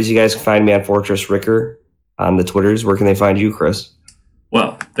anyways, you guys can find me on Fortress Ricker on the Twitters. Where can they find you, Chris?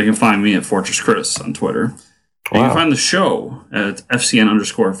 Well, they can find me at Fortress Chris on Twitter. You can find the show at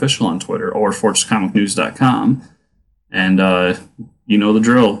FCN_official on Twitter or FortressComicNews.com. And you know the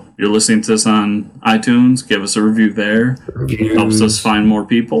drill. If you're listening to this on iTunes, give us a review there. It helps us find more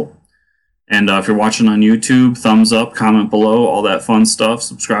people. And if you're watching on YouTube, thumbs up, comment below, all that fun stuff.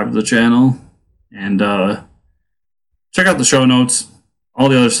 Subscribe to the channel. And check out the show notes. All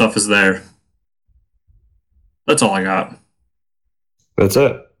the other stuff is there. That's all I got. That's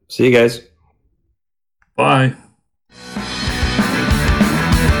it. See you guys. Bye.